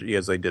much energy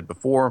as they did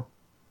before.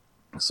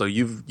 So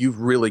you've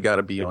really got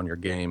to be on your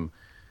game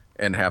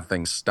and have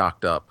things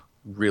stocked up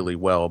really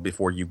well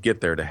before you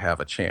get there to have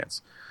a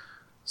chance.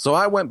 So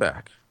I went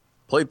back,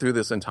 played through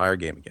this entire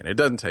game again. It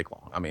doesn't take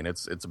long. I mean,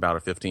 it's about a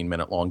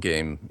 15-minute long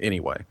game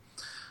anyway.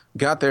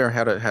 Got there,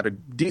 had a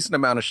decent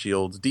amount of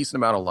shields, decent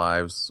amount of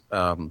lives,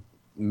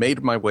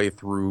 made my way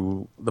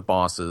through the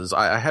bosses.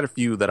 I had a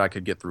few that I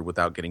could get through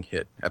without getting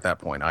hit at that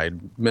point. I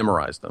had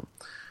memorized them.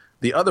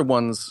 The other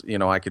ones,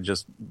 I could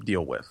just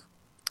deal with.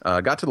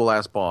 Got to the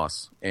last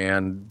boss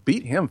and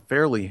beat him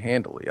fairly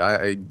handily.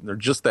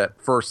 Just that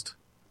first,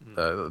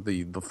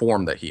 the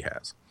form that he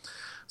has.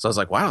 So I was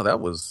like, wow, that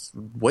was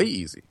way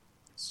easy.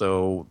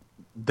 So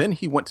then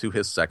he went to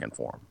his second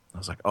form. I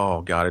was like,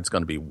 oh, God, it's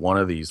going to be one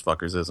of these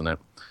fuckers, isn't it?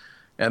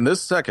 And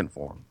this second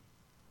form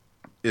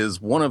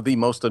is one of the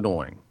most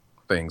annoying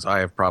things I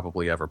have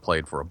probably ever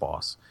played for a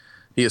boss.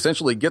 He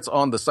essentially gets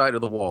on the side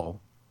of the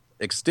wall,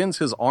 extends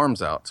his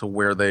arms out to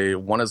where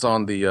one is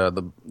on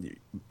the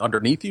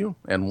underneath you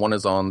and one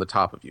is on the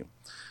top of you,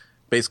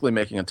 basically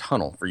making a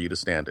tunnel for you to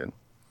stand in.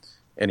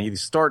 And he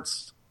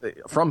starts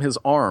from his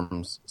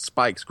arms,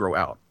 spikes grow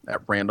out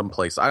at random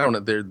places. I don't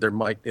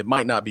know. It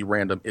might not be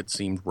random. It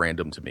seemed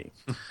random to me.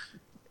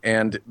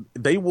 And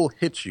they will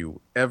hit you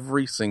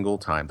every single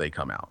time they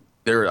come out.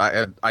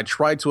 I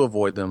tried to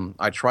avoid them.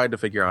 I tried to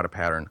figure out a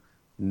pattern.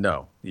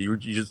 No,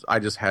 I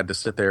just had to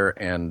sit there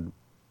and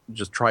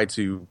just try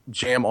to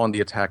jam on the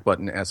attack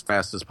button as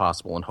fast as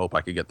possible and hope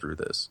I could get through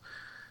this.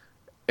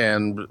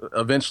 And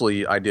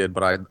eventually I did,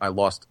 but I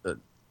lost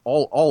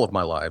all of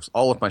my lives,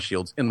 all of my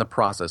shields in the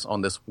process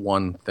on this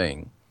one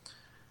thing.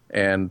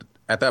 And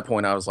at that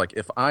point I was like,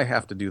 if I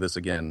have to do this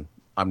again,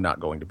 I'm not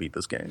going to beat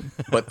this game.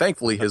 But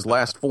thankfully his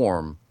last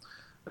form,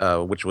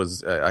 which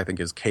was I think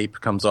his cape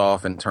comes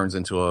off and turns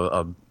into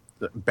a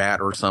bat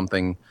or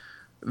something.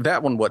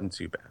 That one wasn't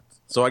too bad.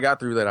 So I got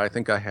through that. I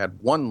think I had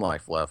 1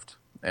 life left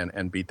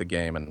and beat the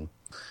game, and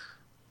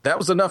that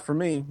was enough for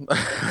me.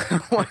 I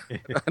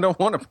don't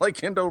want to play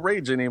Kendo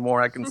Rage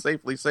anymore. I can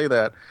safely say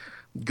that.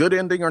 Good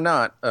ending or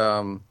not,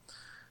 I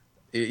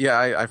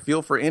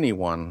feel for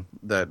anyone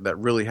that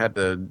really had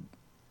to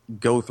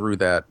go through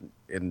that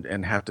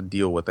and have to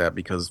deal with that,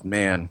 because,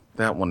 man,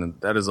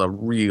 that is a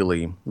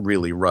really,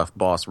 really rough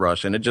boss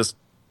rush, and it just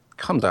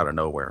comes out of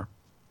nowhere.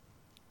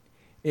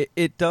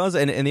 It does,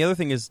 and the other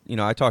thing is,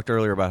 I talked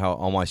earlier about how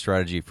all my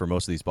strategy for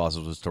most of these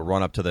bosses was to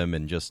run up to them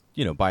and just,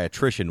 by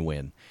attrition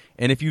win.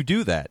 And if you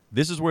do that,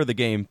 this is where the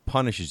game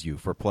punishes you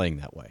for playing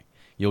that way.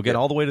 You'll get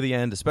all the way to the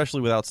end,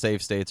 especially without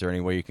save states or any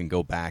way you can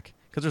go back,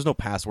 because there's no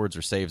passwords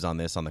or saves on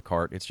the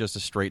cart. It's just a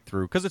straight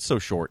through, because it's so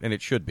short, and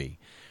it should be.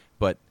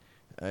 But,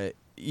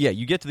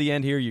 you get to the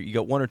end here, you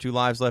got 1 or 2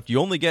 lives left. You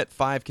only get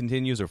 5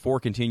 continues or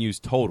 4 continues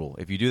total.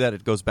 If you do that,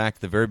 it goes back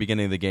to the very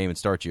beginning of the game and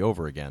starts you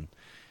over again.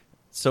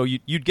 So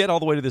you'd get all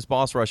the way to this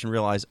boss rush and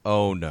realize,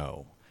 oh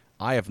no,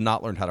 I have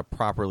not learned how to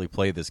properly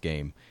play this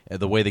game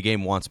the way the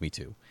game wants me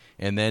to.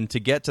 And then to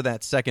get to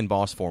that second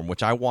boss form,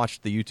 which I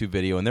watched the YouTube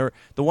video, and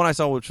the one I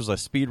saw, which was a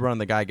speed run,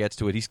 the guy gets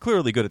to it. He's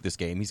clearly good at this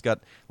game. He's got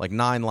like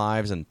 9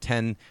 lives and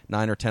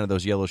 9 or 10 of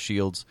those yellow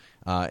shields.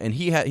 And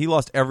he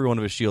lost every one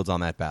of his shields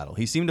on that battle.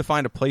 He seemed to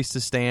find a place to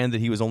stand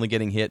that he was only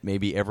getting hit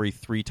maybe every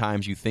 3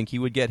 times you think he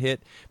would get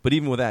hit. But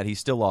even with that, he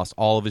still lost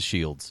all of his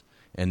shields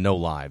and no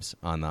lives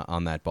on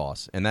that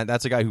boss. And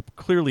that's a guy who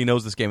clearly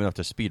knows this game enough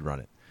to speedrun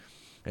it.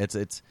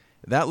 It's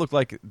that looked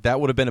like that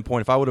would have been a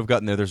point. If I would have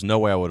gotten there, there's no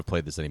way I would have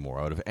played this anymore.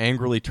 I would have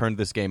angrily turned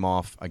this game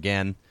off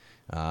again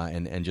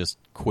and just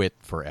quit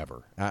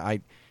forever.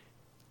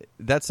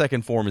 That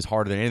second form is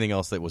harder than anything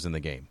else that was in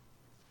the game.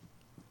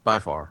 By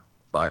far.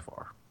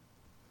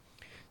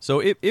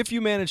 So if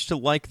you manage to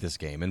like this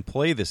game and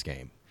play this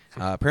game,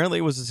 apparently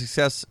it was a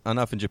success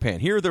enough in Japan.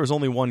 Here, there was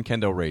only 1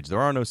 Kendo Rage.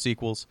 There are no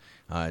sequels.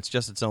 It's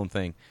just its own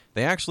thing.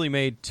 They actually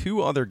made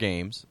 2 other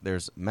games.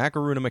 There's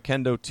Macaruna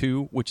Makendo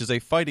 2, which is a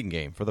fighting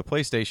game for the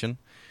PlayStation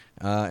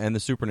and the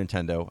Super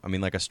Nintendo. I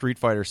mean, like a Street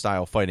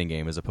Fighter-style fighting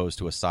game as opposed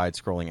to a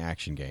side-scrolling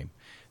action game.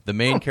 The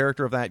main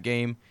character of that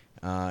game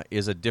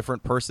is a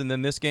different person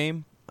than this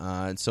game.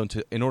 And so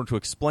in order to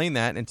explain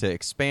that and to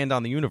expand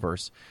on the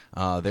universe,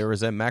 there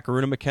is a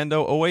Macaruna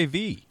Makendo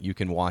OAV you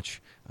can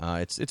watch.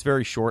 It's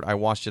very short. I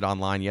watched it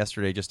online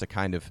yesterday just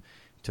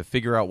to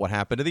figure out what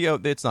happened.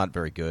 It's not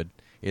very good.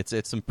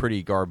 It's some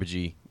pretty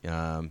garbagey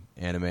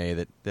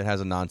anime that has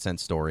a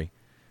nonsense story.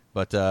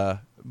 But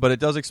it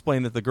does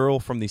explain that the girl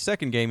from the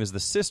second game is the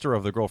sister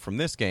of the girl from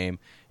this game,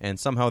 and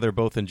somehow they're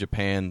both in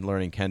Japan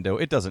learning Kendo.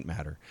 It doesn't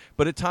matter.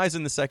 But it ties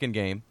in the second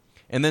game.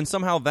 And then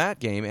somehow that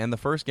game and the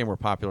first game were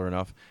popular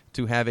enough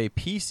to have a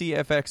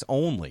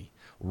PCFX-only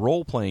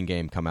role-playing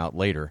game come out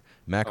later,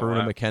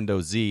 Macaruna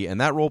Makendo Z,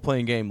 and that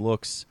role-playing game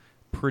looks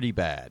pretty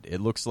bad. It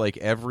looks like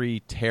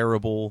every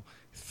terrible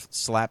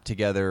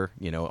slapped-together,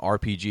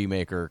 RPG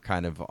Maker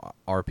kind of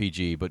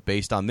RPG, but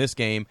based on this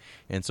game,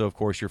 and so, of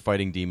course, you're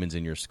fighting demons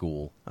in your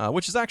school,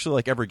 which is actually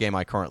like every game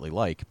I currently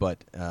like,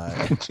 but...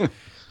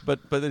 But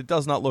it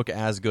does not look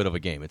as good of a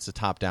game. It's a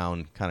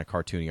top-down kind of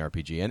cartoony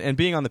RPG. And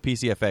being on the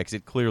PCFX,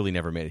 it clearly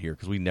never made it here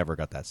because we never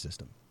got that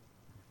system.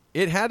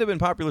 It had to have been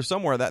popular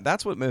somewhere.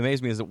 That's what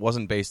amazed me is it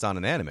wasn't based on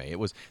an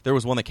anime. There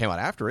was one that came out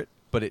after it,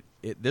 but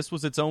this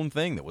was its own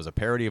thing that was a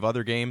parody of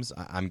other games.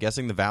 I'm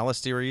guessing the Valis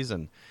series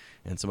and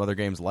some other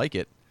games like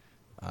it.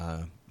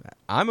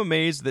 I'm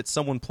amazed that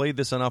someone played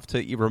this enough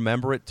to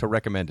remember it to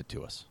recommend it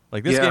to us.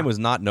 Like, this game was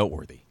not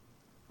noteworthy.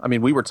 I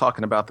mean, we were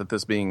talking about that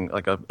this being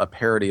like a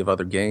parody of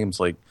other games.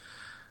 Like,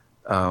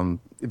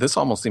 this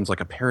almost seems like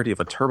a parody of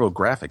a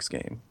TurboGrafx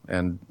game.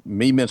 And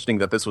me mentioning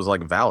that this was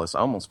like Valis, I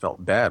almost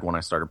felt bad when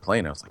I started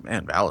playing. I was like,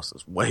 man, Valis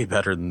is way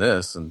better than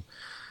this. And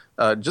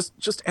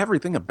just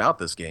everything about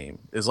this game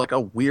is like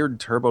a weird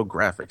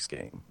TurboGrafx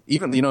game.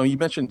 Even, you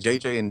mentioned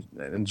JJ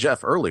and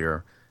Jeff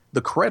earlier. The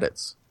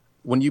credits,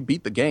 when you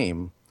beat the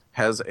game,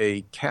 has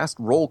a cast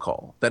roll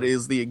call that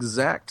is the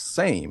exact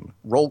same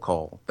roll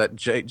call that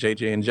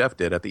JJ and Jeff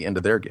did at the end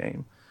of their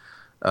game.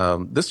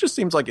 This just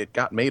seems like it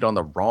got made on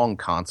the wrong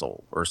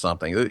console or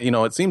something.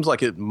 It seems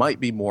like it might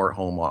be more at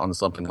home on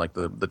something like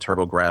the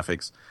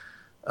TurboGrafx.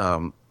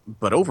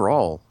 But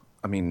overall,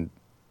 I mean,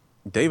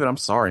 David, I'm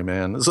sorry,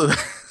 man.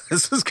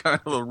 This is kind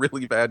of a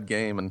really bad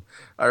game, and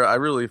I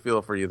really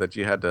feel for you that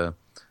you had to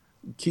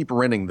keep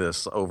renting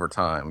this over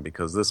time,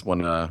 because this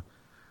one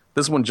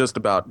just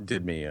about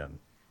did me in.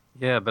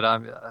 Yeah, but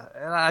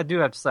I do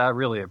have to say I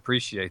really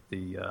appreciate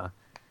the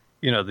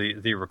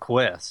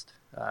request.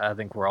 I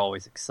think we're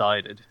always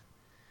excited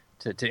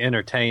to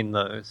entertain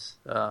those.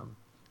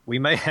 We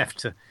may have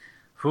to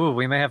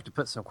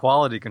put some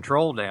quality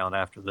control down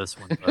after this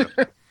one.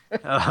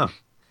 But I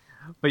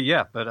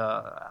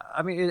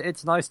mean,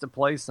 it's nice to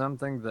play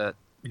something that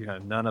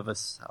none of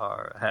us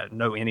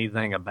know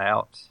anything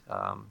about.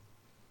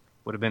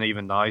 Would have been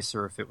even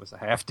nicer if it was a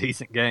half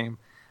decent game.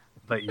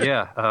 But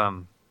yeah,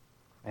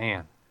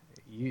 man.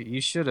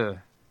 You should have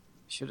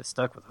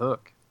stuck with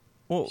Hook.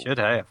 Well, Should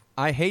have.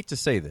 I hate to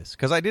say this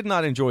because I did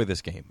not enjoy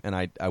this game, and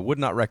I would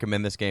not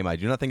recommend this game. I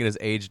do not think it has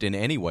aged in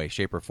any way,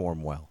 shape, or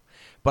form well.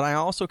 But I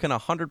also can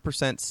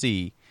 100%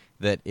 see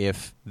that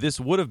if this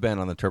would have been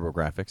on the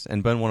TurboGrafx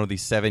and been one of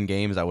these 7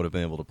 games I would have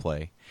been able to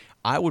play,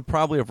 I would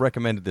probably have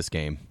recommended this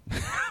game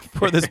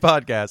for this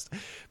podcast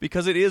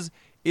because it is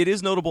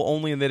notable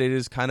only in that it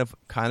is kind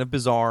of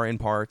bizarre in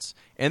parts,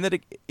 and that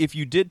if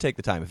you did take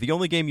the time, if the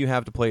only game you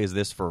have to play is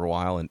this for a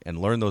while and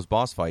learn those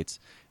boss fights,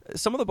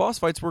 some of the boss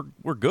fights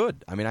were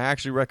good. I mean, I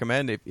actually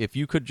recommend if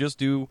you could just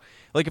do,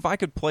 like, if I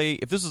could play,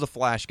 if this was a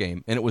Flash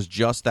game and it was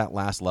just that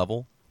last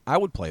level, I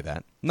would play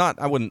that.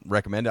 I wouldn't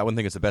recommend it. I wouldn't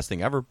think it's the best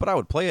thing ever, but I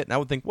would play it, and I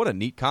would think, what a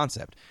neat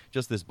concept.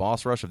 Just this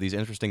boss rush of these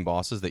interesting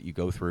bosses that you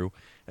go through.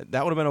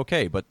 That would have been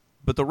okay, but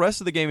the rest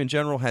of the game in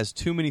general has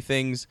too many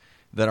things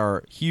that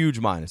are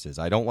huge minuses.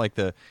 I don't like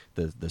the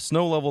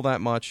snow level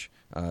that much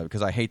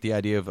because I hate the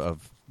idea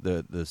of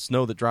the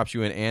snow that drops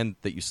you in and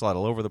that you slide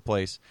all over the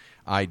place.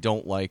 I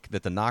don't like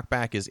that the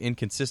knockback is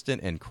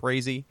inconsistent and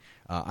crazy.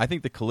 I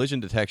think the collision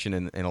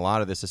detection in a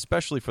lot of this,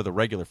 especially for the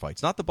regular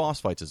fights, not the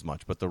boss fights as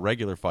much, but the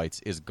regular fights,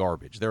 is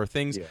garbage. There are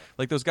things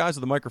like those guys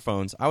with the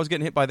microphones. I was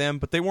getting hit by them,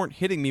 but they weren't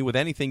hitting me with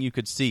anything you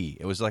could see.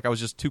 It was like I was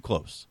just too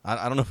close.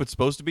 I don't know if it's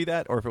supposed to be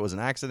that or if it was an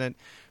accident,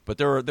 but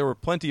there were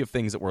plenty of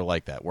things that were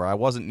like that, where I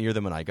wasn't near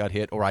them and I got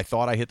hit, or I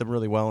thought I hit them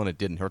really well and it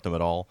didn't hurt them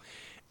at all.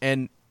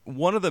 And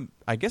one of the,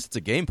 I guess it's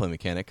a gameplay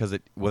mechanic, because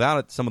without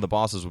it, some of the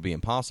bosses would be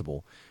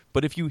impossible.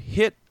 But if you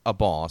hit a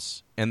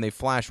boss and they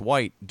flash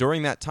white,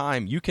 during that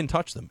time, you can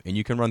touch them and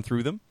you can run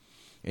through them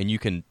and you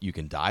can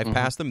dive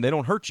past them. They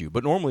don't hurt you.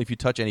 But normally if you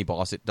touch any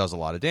boss, it does a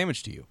lot of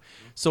damage to you.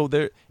 So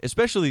there,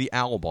 especially the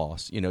owl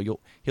boss, he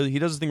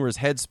does this thing where his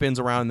head spins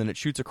around and then it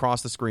shoots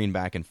across the screen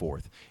back and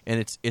forth. And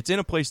it's in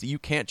a place that you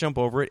can't jump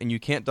over it and you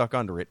can't duck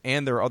under it,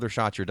 and there are other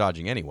shots you're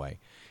dodging anyway.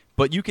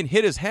 But you can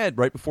hit his head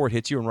right before it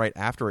hits you and right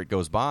after it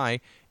goes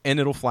by, and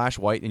it'll flash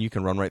white and you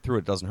can run right through it.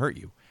 It doesn't hurt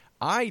you.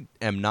 I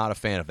am not a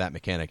fan of that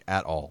mechanic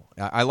at all.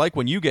 I like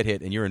when you get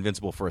hit and you're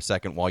invincible for a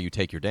second while you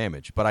take your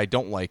damage, but I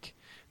don't like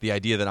the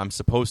idea that I'm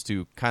supposed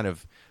to kind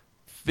of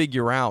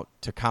figure out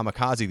to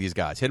kamikaze these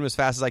guys, hit them as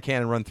fast as I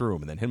can and run through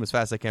them, and then hit them as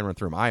fast as I can and run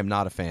through them. I am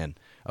not a fan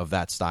of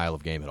that style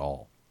of game at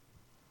all.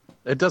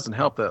 It doesn't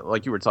help that,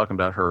 like you were talking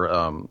about her,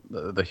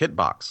 the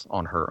hitbox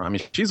on her. I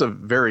mean,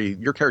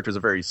 your character's a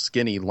very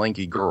skinny,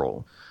 lanky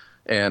girl,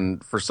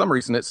 and for some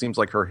reason it seems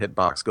like her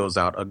hitbox goes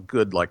out a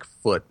good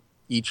foot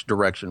each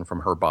direction from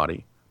her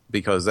body,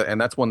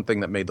 and that's one thing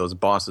that made those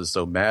bosses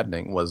so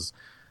maddening was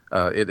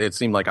it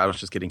seemed like I was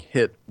just getting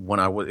hit when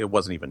it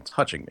wasn't even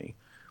touching me,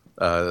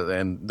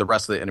 and the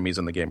rest of the enemies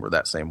in the game were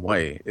that same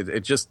way.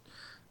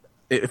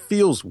 It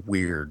feels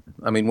weird.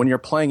 I mean, when you're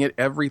playing it,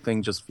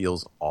 everything just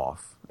feels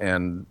off,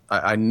 and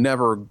I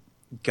never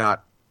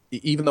got,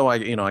 even though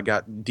I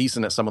got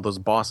decent at some of those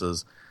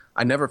bosses,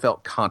 I never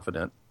felt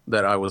confident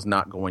that I was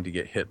not going to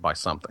get hit by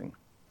something.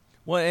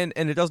 Well,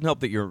 and it doesn't help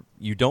that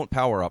you don't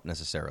power up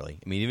necessarily.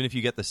 I mean, even if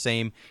you get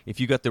if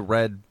you got the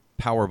red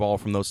power ball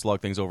from those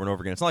slug things over and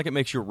over again, it's not like it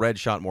makes your red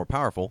shot more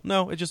powerful.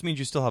 No, it just means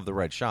you still have the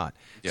red shot.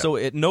 Yeah. So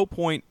at no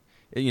point,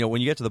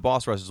 when you get to the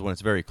boss rushes, when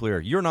it's very clear,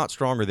 you're not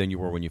stronger than you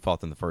were when you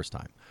fought them the first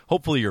time.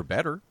 Hopefully you're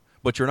better,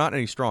 but you're not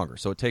any stronger.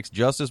 So it takes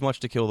just as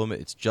much to kill them.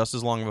 It's just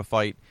as long of a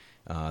fight.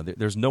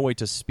 There's no way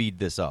to speed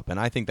this up, and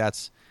I think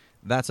that's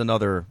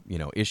another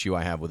issue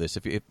I have with this.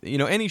 If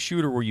any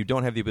shooter where you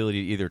don't have the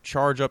ability to either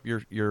charge up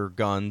your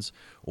guns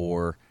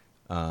or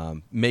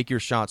make your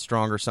shot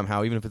stronger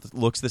somehow, even if it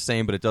looks the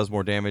same but it does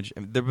more damage.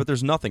 But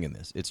there's nothing in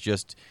this. It's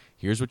just,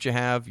 here's what you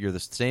have. You're the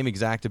same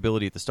exact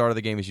ability at the start of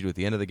the game as you do at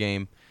the end of the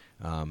game.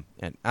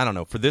 And I don't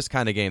know, for this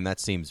kind of game, that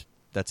seems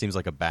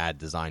like a bad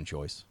design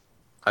choice.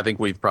 I think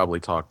we've probably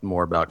talked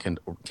more about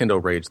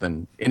Kendo Rage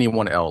than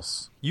anyone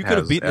else. You could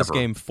have beaten this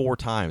game 4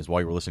 times while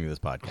you were listening to this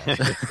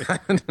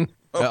podcast.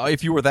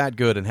 If you were that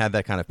good and had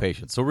that kind of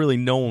patience. So really,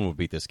 no one would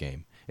beat this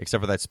game,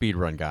 except for that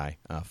speedrun guy,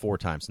 4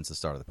 times since the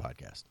start of the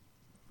podcast.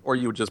 Or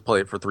you would just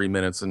play it for 3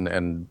 minutes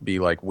and be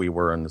like we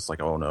were, and it's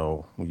like, oh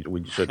no,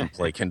 we shouldn't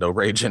play Kendo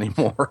Rage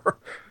anymore.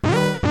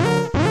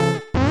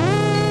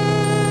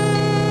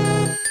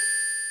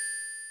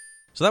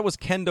 So that was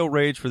Kendo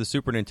Rage for the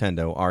Super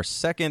Nintendo, our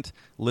second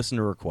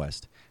listener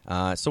request.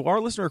 So our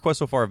listener requests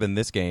so far have been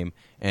this game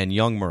and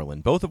Young Merlin,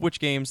 both of which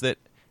games that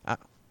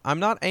I'm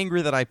not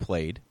angry that I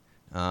played.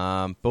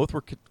 Both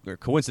were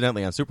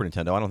coincidentally on Super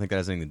Nintendo. I don't think that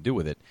has anything to do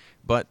with it.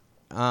 But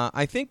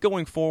I think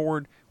going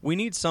forward, we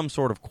need some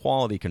sort of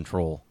quality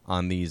control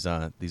on these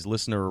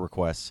listener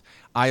requests.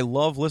 I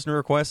love listener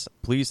requests.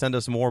 Please send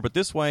us more. But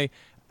this way,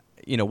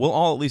 we'll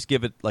all at least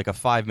give it like a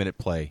 5-minute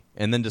play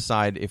and then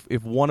decide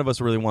if one of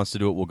us really wants to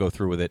do it, we'll go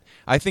through with it.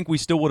 I think we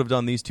still would have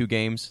done these 2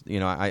 games.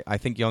 I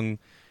think Young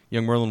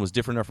Merlin was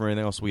different enough from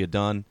anything else we had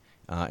done.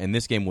 And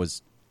this game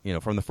was,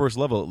 from the first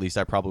level at least,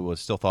 I probably would have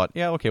still thought,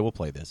 yeah, okay, we'll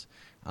play this.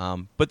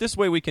 But this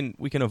way we can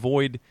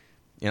avoid,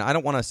 I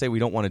don't want to say we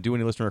don't want to do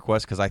any listener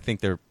requests because I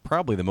think they're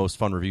probably the most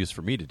fun reviews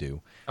for me to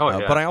do.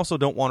 Yeah. But I also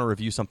don't want to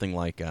review something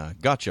like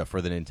Gotcha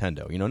for the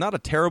Nintendo. Not a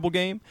terrible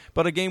game,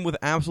 but a game with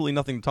absolutely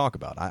nothing to talk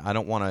about. I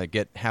don't want to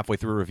get halfway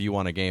through a review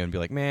on a game and be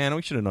like, man,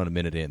 we should have known a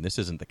minute in. This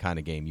isn't the kind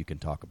of game you can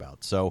talk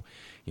about. So,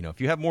 if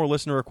you have more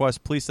listener requests,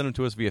 please send them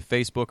to us via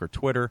Facebook or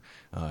Twitter,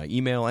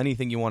 email,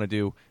 anything you want to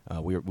do.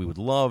 We would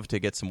love to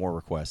get some more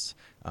requests.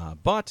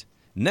 But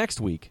next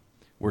week,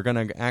 we're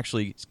going to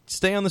actually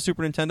stay on the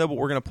Super Nintendo, but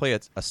we're going to play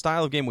a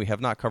style of game we have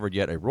not covered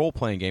yet, a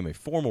role-playing game, a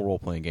formal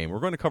role-playing game.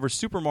 We're going to cover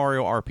Super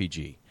Mario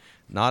RPG.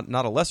 Not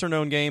a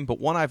lesser-known game, but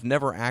one I've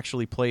never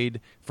actually played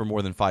for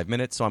more than 5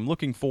 minutes, so I'm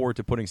looking forward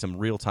to putting some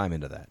real time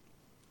into that.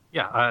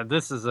 Yeah,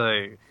 this is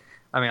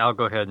I'll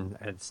go ahead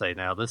and say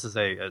now, this is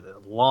a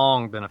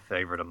long been a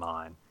favorite of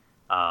mine.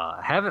 I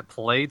haven't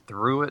played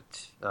through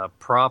it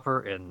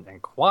proper in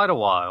quite a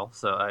while,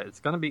 so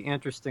it's going to be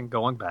interesting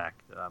going back.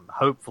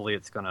 Hopefully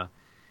it's going to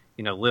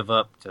live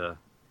up to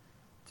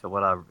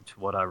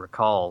what I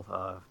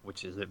recall,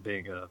 which is it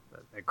being an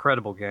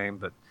incredible game.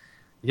 But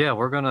yeah,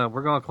 we're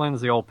gonna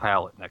cleanse the old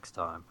palate next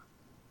time.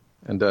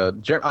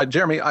 And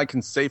Jeremy, I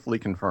can safely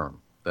confirm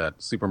that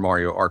Super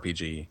Mario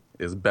RPG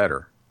is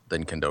better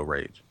than Kendo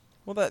Rage.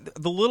 Well,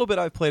 the little bit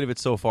I've played of it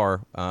so far,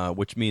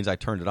 which means I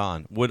turned it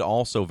on, would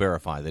also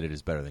verify that it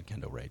is better than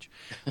Kendo Rage.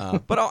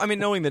 But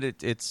knowing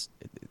that it's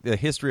the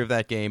history of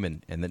that game,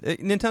 and that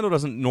Nintendo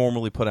doesn't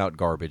normally put out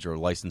garbage or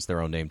license their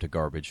own name to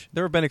garbage.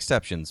 There have been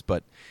exceptions,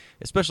 but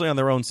especially on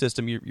their own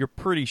system, you're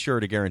pretty sure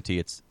to guarantee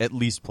it's at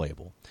least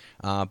playable.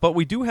 But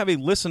we do have a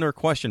listener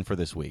question for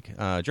this week.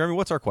 Jeremy,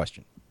 what's our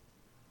question?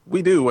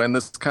 We do, and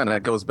this kind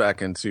of goes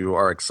back into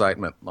our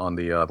excitement on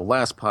the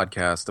last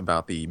podcast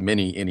about the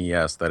mini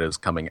NES that is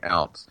coming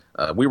out.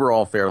 We were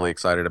all fairly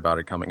excited about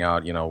it coming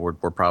out.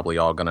 We're probably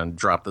all going to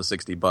drop the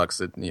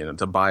 $60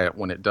 to buy it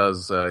when it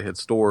does hit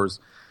stores.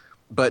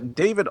 But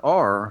David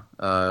R.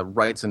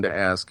 Writes in to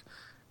ask,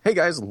 "Hey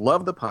guys,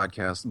 love the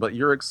podcast, but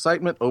your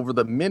excitement over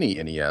the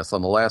mini NES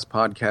on the last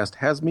podcast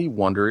has me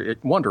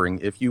wondering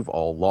if you've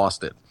all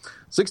lost it.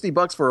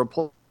 $60 for a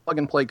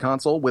plug-and-play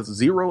console with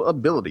zero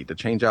ability to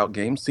change out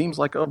games seems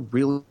like a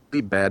really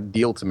bad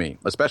deal to me,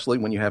 especially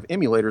when you have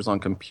emulators on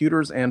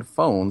computers and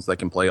phones that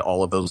can play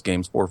all of those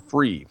games for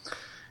free.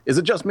 Is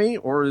it just me,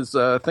 or is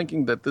it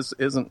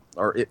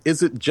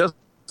just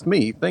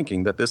me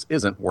thinking that this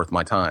isn't worth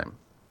my time?"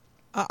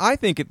 I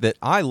think that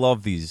I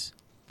love these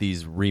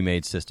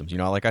remade systems.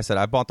 Like I said,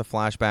 I bought the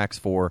flashbacks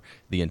for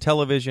the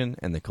Intellivision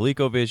and the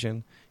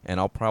ColecoVision, and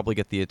I'll probably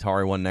get the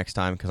Atari one next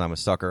time because I'm a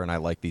sucker and I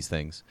like these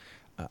things.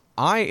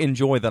 I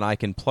enjoy that I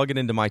can plug it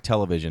into my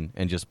television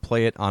and just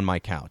play it on my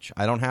couch.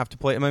 I don't have to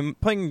play.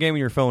 Playing a game on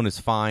your phone is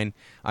fine,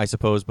 I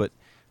suppose, but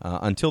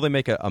until they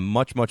make a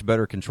much, much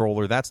better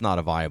controller, that's not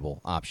a viable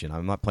option.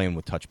 I'm not playing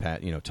with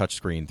touchpad, touch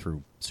screen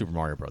through Super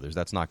Mario Brothers.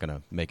 That's not going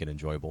to make it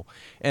enjoyable.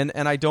 And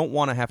I don't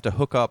want to have to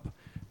hook up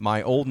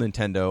my old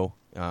Nintendo,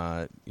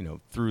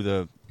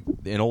 through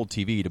an old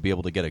TV to be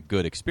able to get a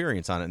good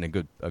experience on it and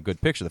a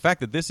good picture. The fact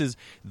that this is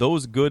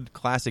those good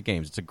classic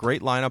games, it's a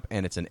great lineup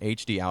and it's an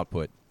HD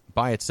output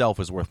by itself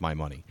is worth my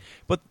money.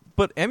 But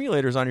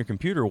emulators on your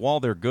computer, while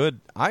they're good,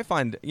 I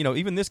find,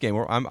 even this game,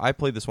 where I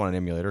played this one on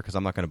emulator because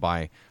I'm not going to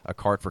buy a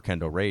cart for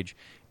Kendo Rage,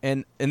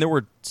 and there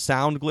were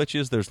sound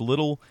glitches. There's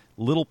little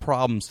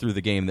problems through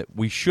the game that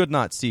we should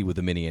not see with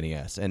the mini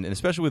NES, and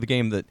especially with the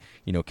game that,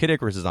 Kid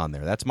Icarus is on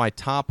there. That's my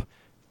top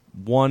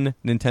one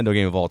Nintendo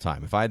game of all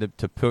time. If I had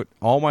to put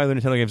all my other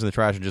Nintendo games in the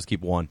trash and just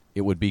keep one,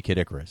 it would be Kid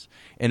Icarus.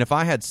 And if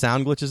I had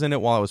sound glitches in it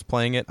while I was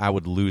playing it, I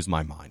would lose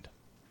my mind.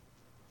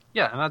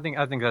 Yeah, and I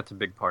think that's a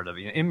big part of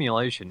it.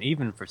 Emulation,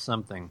 even for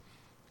something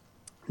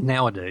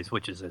nowadays,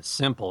 which is as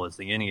simple as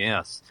the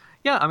NES.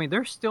 Yeah,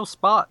 there's still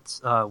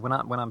spots when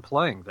I'm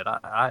playing that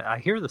I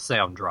hear the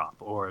sound drop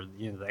or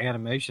the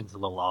animation's a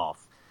little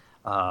off.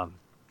 But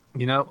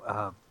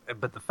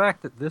the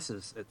fact that this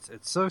is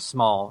it's so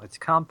small, it's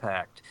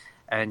compact,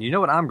 and you know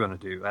what I'm going to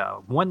do?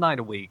 One night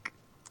a week,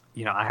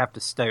 I have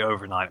to stay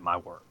overnight at my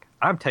work.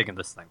 I'm taking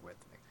this thing with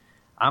me.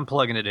 I'm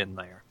plugging it in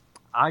there.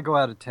 I go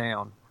out of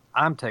town.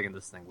 I'm taking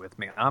this thing with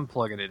me. I'm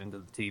plugging it into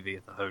the TV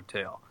at the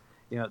hotel.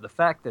 The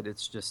fact that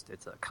it's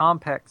a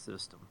compact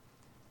system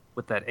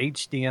with that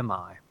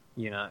HDMI,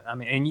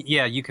 and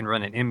yeah, you can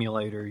run an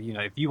emulator,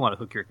 if you want to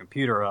hook your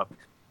computer up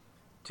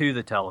to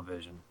the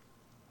television,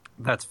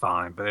 that's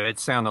fine, but it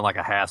sounded like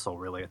a hassle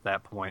really at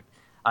that point.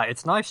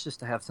 It's nice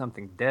just to have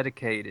something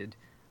dedicated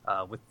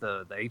with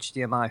the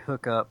HDMI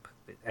hookup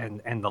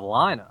and the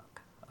lineup.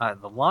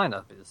 The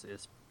lineup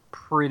is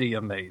pretty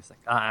amazing.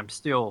 I'm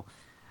still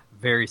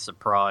very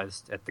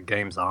surprised at the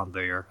games on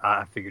there.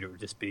 I figured it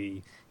would just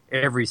be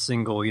every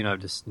single,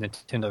 just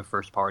Nintendo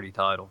first-party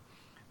title.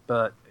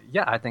 But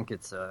yeah, I think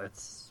it's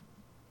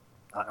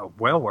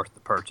well worth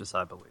the purchase,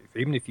 I believe,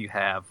 even if you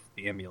have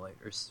the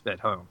emulators at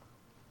home.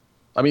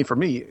 For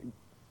me,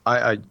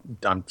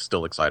 I'm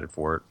still excited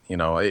for it.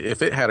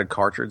 If it had a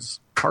cartridge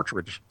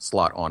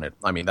slot on it,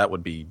 that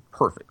would be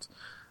perfect.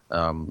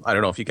 I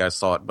don't know if you guys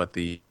saw it, but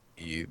the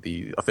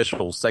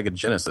official Sega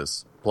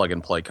Genesis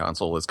plug-and-play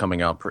console is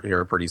coming out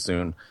here pretty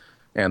soon.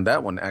 And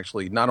that one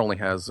actually not only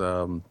has,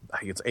 I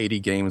think it's 80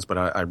 games, but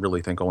I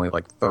really think only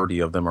like 30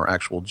 of them are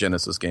actual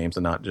Genesis games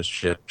and not just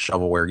shit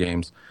shovelware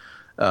games.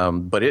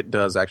 But it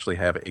does actually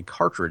have a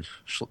cartridge,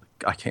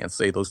 I can't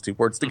say those two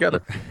words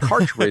together,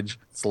 cartridge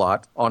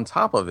slot on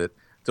top of it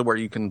to where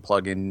you can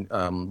plug in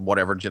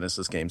whatever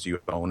Genesis games you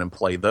own and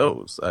play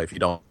those if you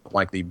don't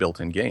like the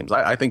built-in games.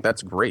 I think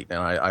that's great, and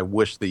I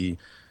wish the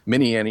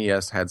Mini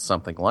NES had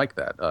something like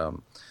that.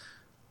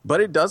 But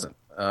it doesn't.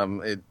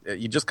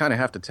 You just kind of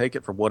have to take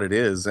it for what it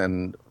is,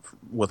 and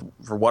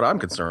for what I'm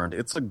concerned,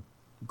 it's a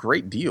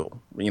great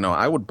deal.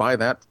 I would buy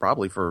that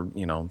probably for,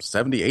 $70,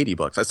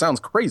 $80. That sounds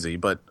crazy,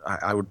 but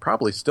I would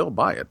probably still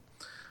buy it.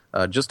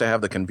 Just to have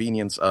the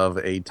convenience of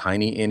a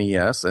tiny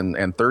NES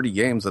and 30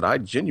 games that I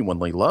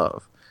genuinely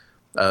love.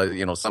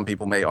 Some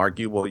people may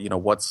argue, well,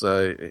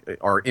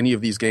 are any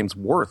of these games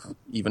worth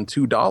even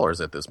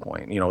 $2 at this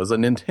point? Is a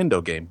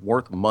Nintendo game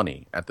worth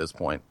money at this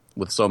point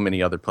with so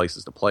many other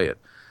places to play it?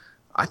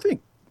 I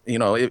think,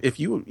 if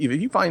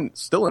you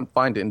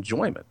find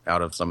enjoyment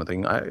out of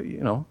something,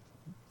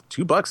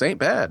 $2 ain't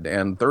bad.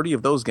 And 30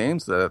 of those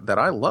games that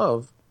I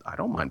love, I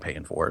don't mind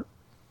paying for it.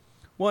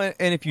 Well,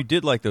 and if you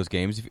did like those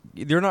games,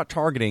 they're not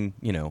targeting,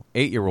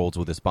 8-year-olds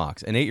with this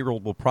box. An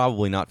 8-year-old will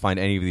probably not find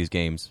any of these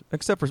games,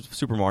 except for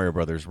Super Mario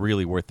Brothers,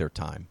 really worth their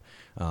time,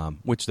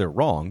 which they're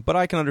wrong. But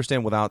I can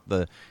understand without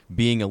the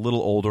being a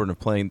little older and have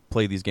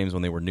played these games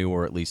when they were new,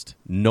 or at least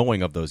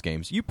knowing of those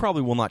games, you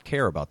probably will not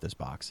care about this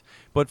box.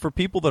 But for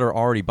people that are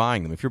already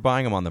buying them, if you're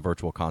buying them on the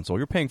Virtual Console,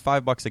 you're paying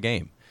 $5 a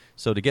game.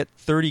 So to get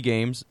 30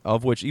 games,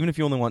 of which, even if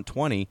you only want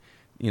 20...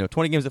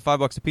 20 games at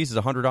 $5 a piece is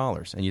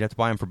 $100, and you'd have to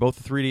buy them for both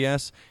the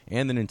 3DS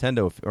and the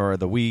Nintendo or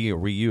the Wii or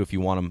Wii U if you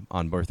want them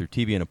on both your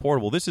TV and a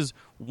portable. This is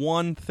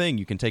one thing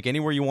you can take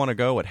anywhere you want to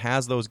go. It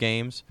has those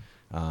games.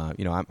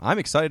 I'm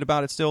excited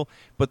about it still.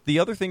 But the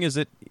other thing is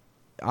that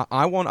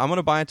I'm going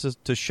to buy it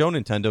to show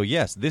Nintendo,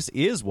 yes, this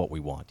is what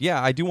we want.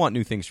 Yeah, I do want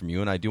new things from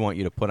you, and I do want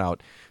you to put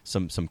out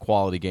some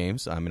quality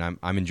games. I mean,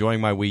 I'm enjoying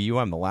my Wii U.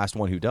 I'm the last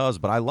one who does,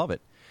 but I love it.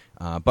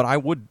 But I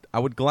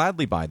would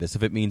gladly buy this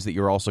if it means that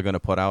you're also going to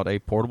put out a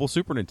portable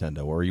Super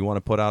Nintendo, or you want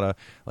to put out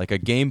a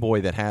Game Boy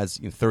that has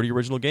 30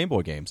 original Game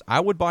Boy games. I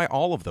would buy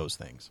all of those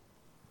things.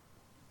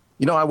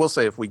 I will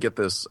say, if we get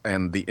this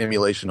and the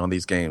emulation on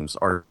these games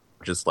are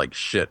just like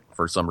shit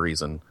for some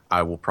reason,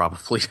 I will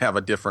probably have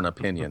a different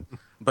opinion.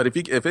 But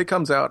if it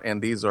comes out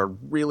and these are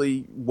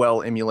really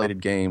well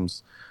emulated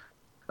games,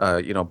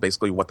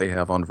 basically what they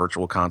have on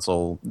Virtual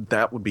Console,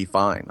 that would be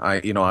fine.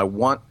 I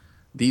want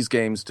these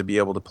games to be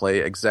able to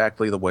play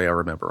exactly the way I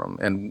remember them.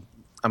 And,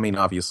 I mean,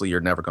 obviously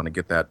you're never going to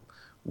get that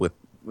with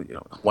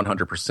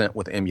 100%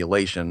 with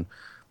emulation.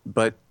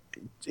 But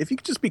if you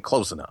could just be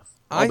close enough,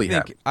 I'll be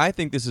happy. I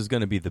think this is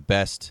going to be the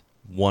best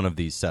one of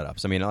these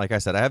setups. I mean, like I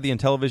said, I have the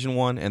Intellivision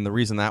one, and the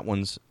reason that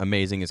one's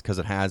amazing is because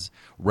it has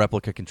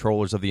replica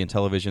controllers of the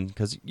Intellivision,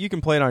 because you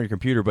can play it on your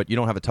computer, but you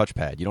don't have a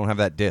touchpad. You don't have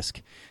that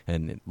disc.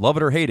 And love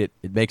it or hate it,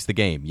 it makes the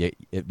game.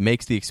 It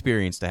makes the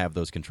experience to have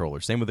those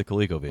controllers. Same with the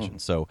ColecoVision. Mm-hmm.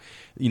 So,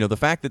 the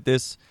fact that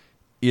this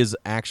is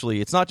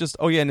actually, it's not just,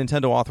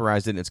 Nintendo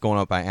authorized it and it's going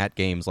up by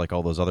 @games like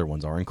all those other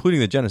ones are, including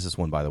the Genesis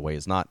one, by the way,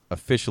 is not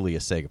officially a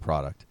Sega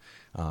product.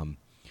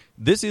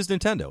 This is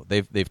Nintendo.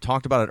 They've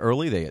talked about it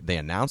early. They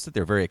announced it.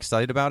 They're very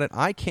excited about it.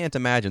 I can't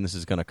imagine this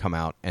is going to come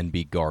out and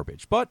be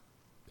garbage, but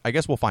I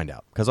guess we'll find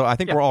out, because I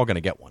think we're all going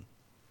to get one.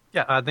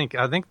 Yeah, I think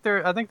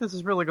this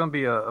is really going to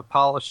be a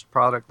polished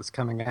product that's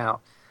coming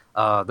out.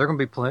 They're going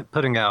to be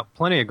putting out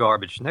plenty of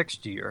garbage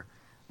next year,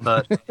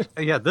 but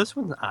yeah, this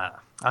one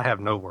I have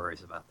no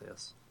worries about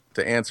this.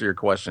 To answer your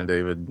question,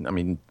 David, I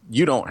mean,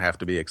 you don't have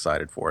to be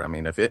excited for it. I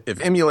mean, if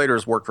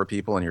emulators work for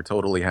people and you're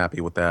totally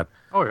happy with that,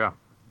 oh yeah,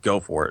 go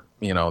for it.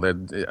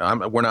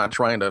 We're not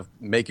trying to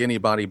make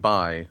anybody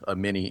buy a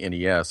mini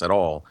NES at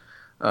all.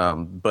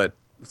 But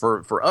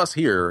for us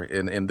here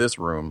in this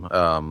room,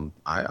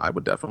 I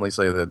would definitely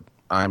say that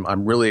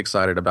I'm really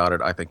excited about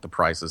it. I think the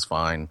price is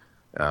fine.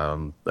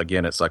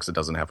 Again, it sucks it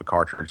doesn't have a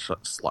cartridge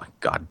slot.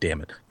 God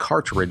damn it,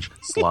 cartridge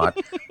slot.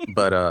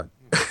 But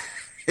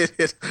it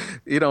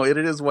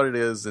is what it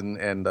is,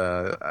 and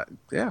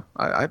yeah,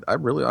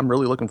 I'm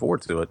really looking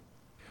forward to it.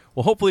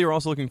 Well, hopefully you're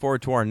also looking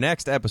forward to our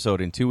next episode.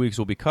 In 2 weeks,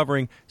 we'll be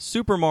covering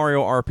Super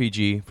Mario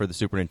RPG for the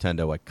Super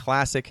Nintendo, a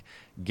classic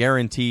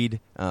guaranteed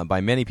by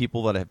many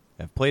people that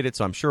have played it,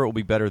 so I'm sure it will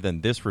be better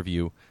than this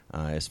review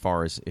as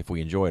far as if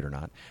we enjoy it or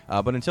not.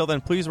 But until then,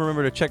 please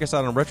remember to check us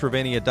out on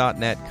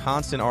Retrovania.net.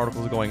 Constant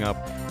articles going up.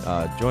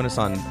 Join us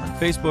on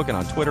Facebook and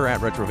on Twitter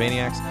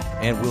 @Retrovaniacs,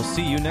 and we'll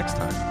see you next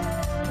time.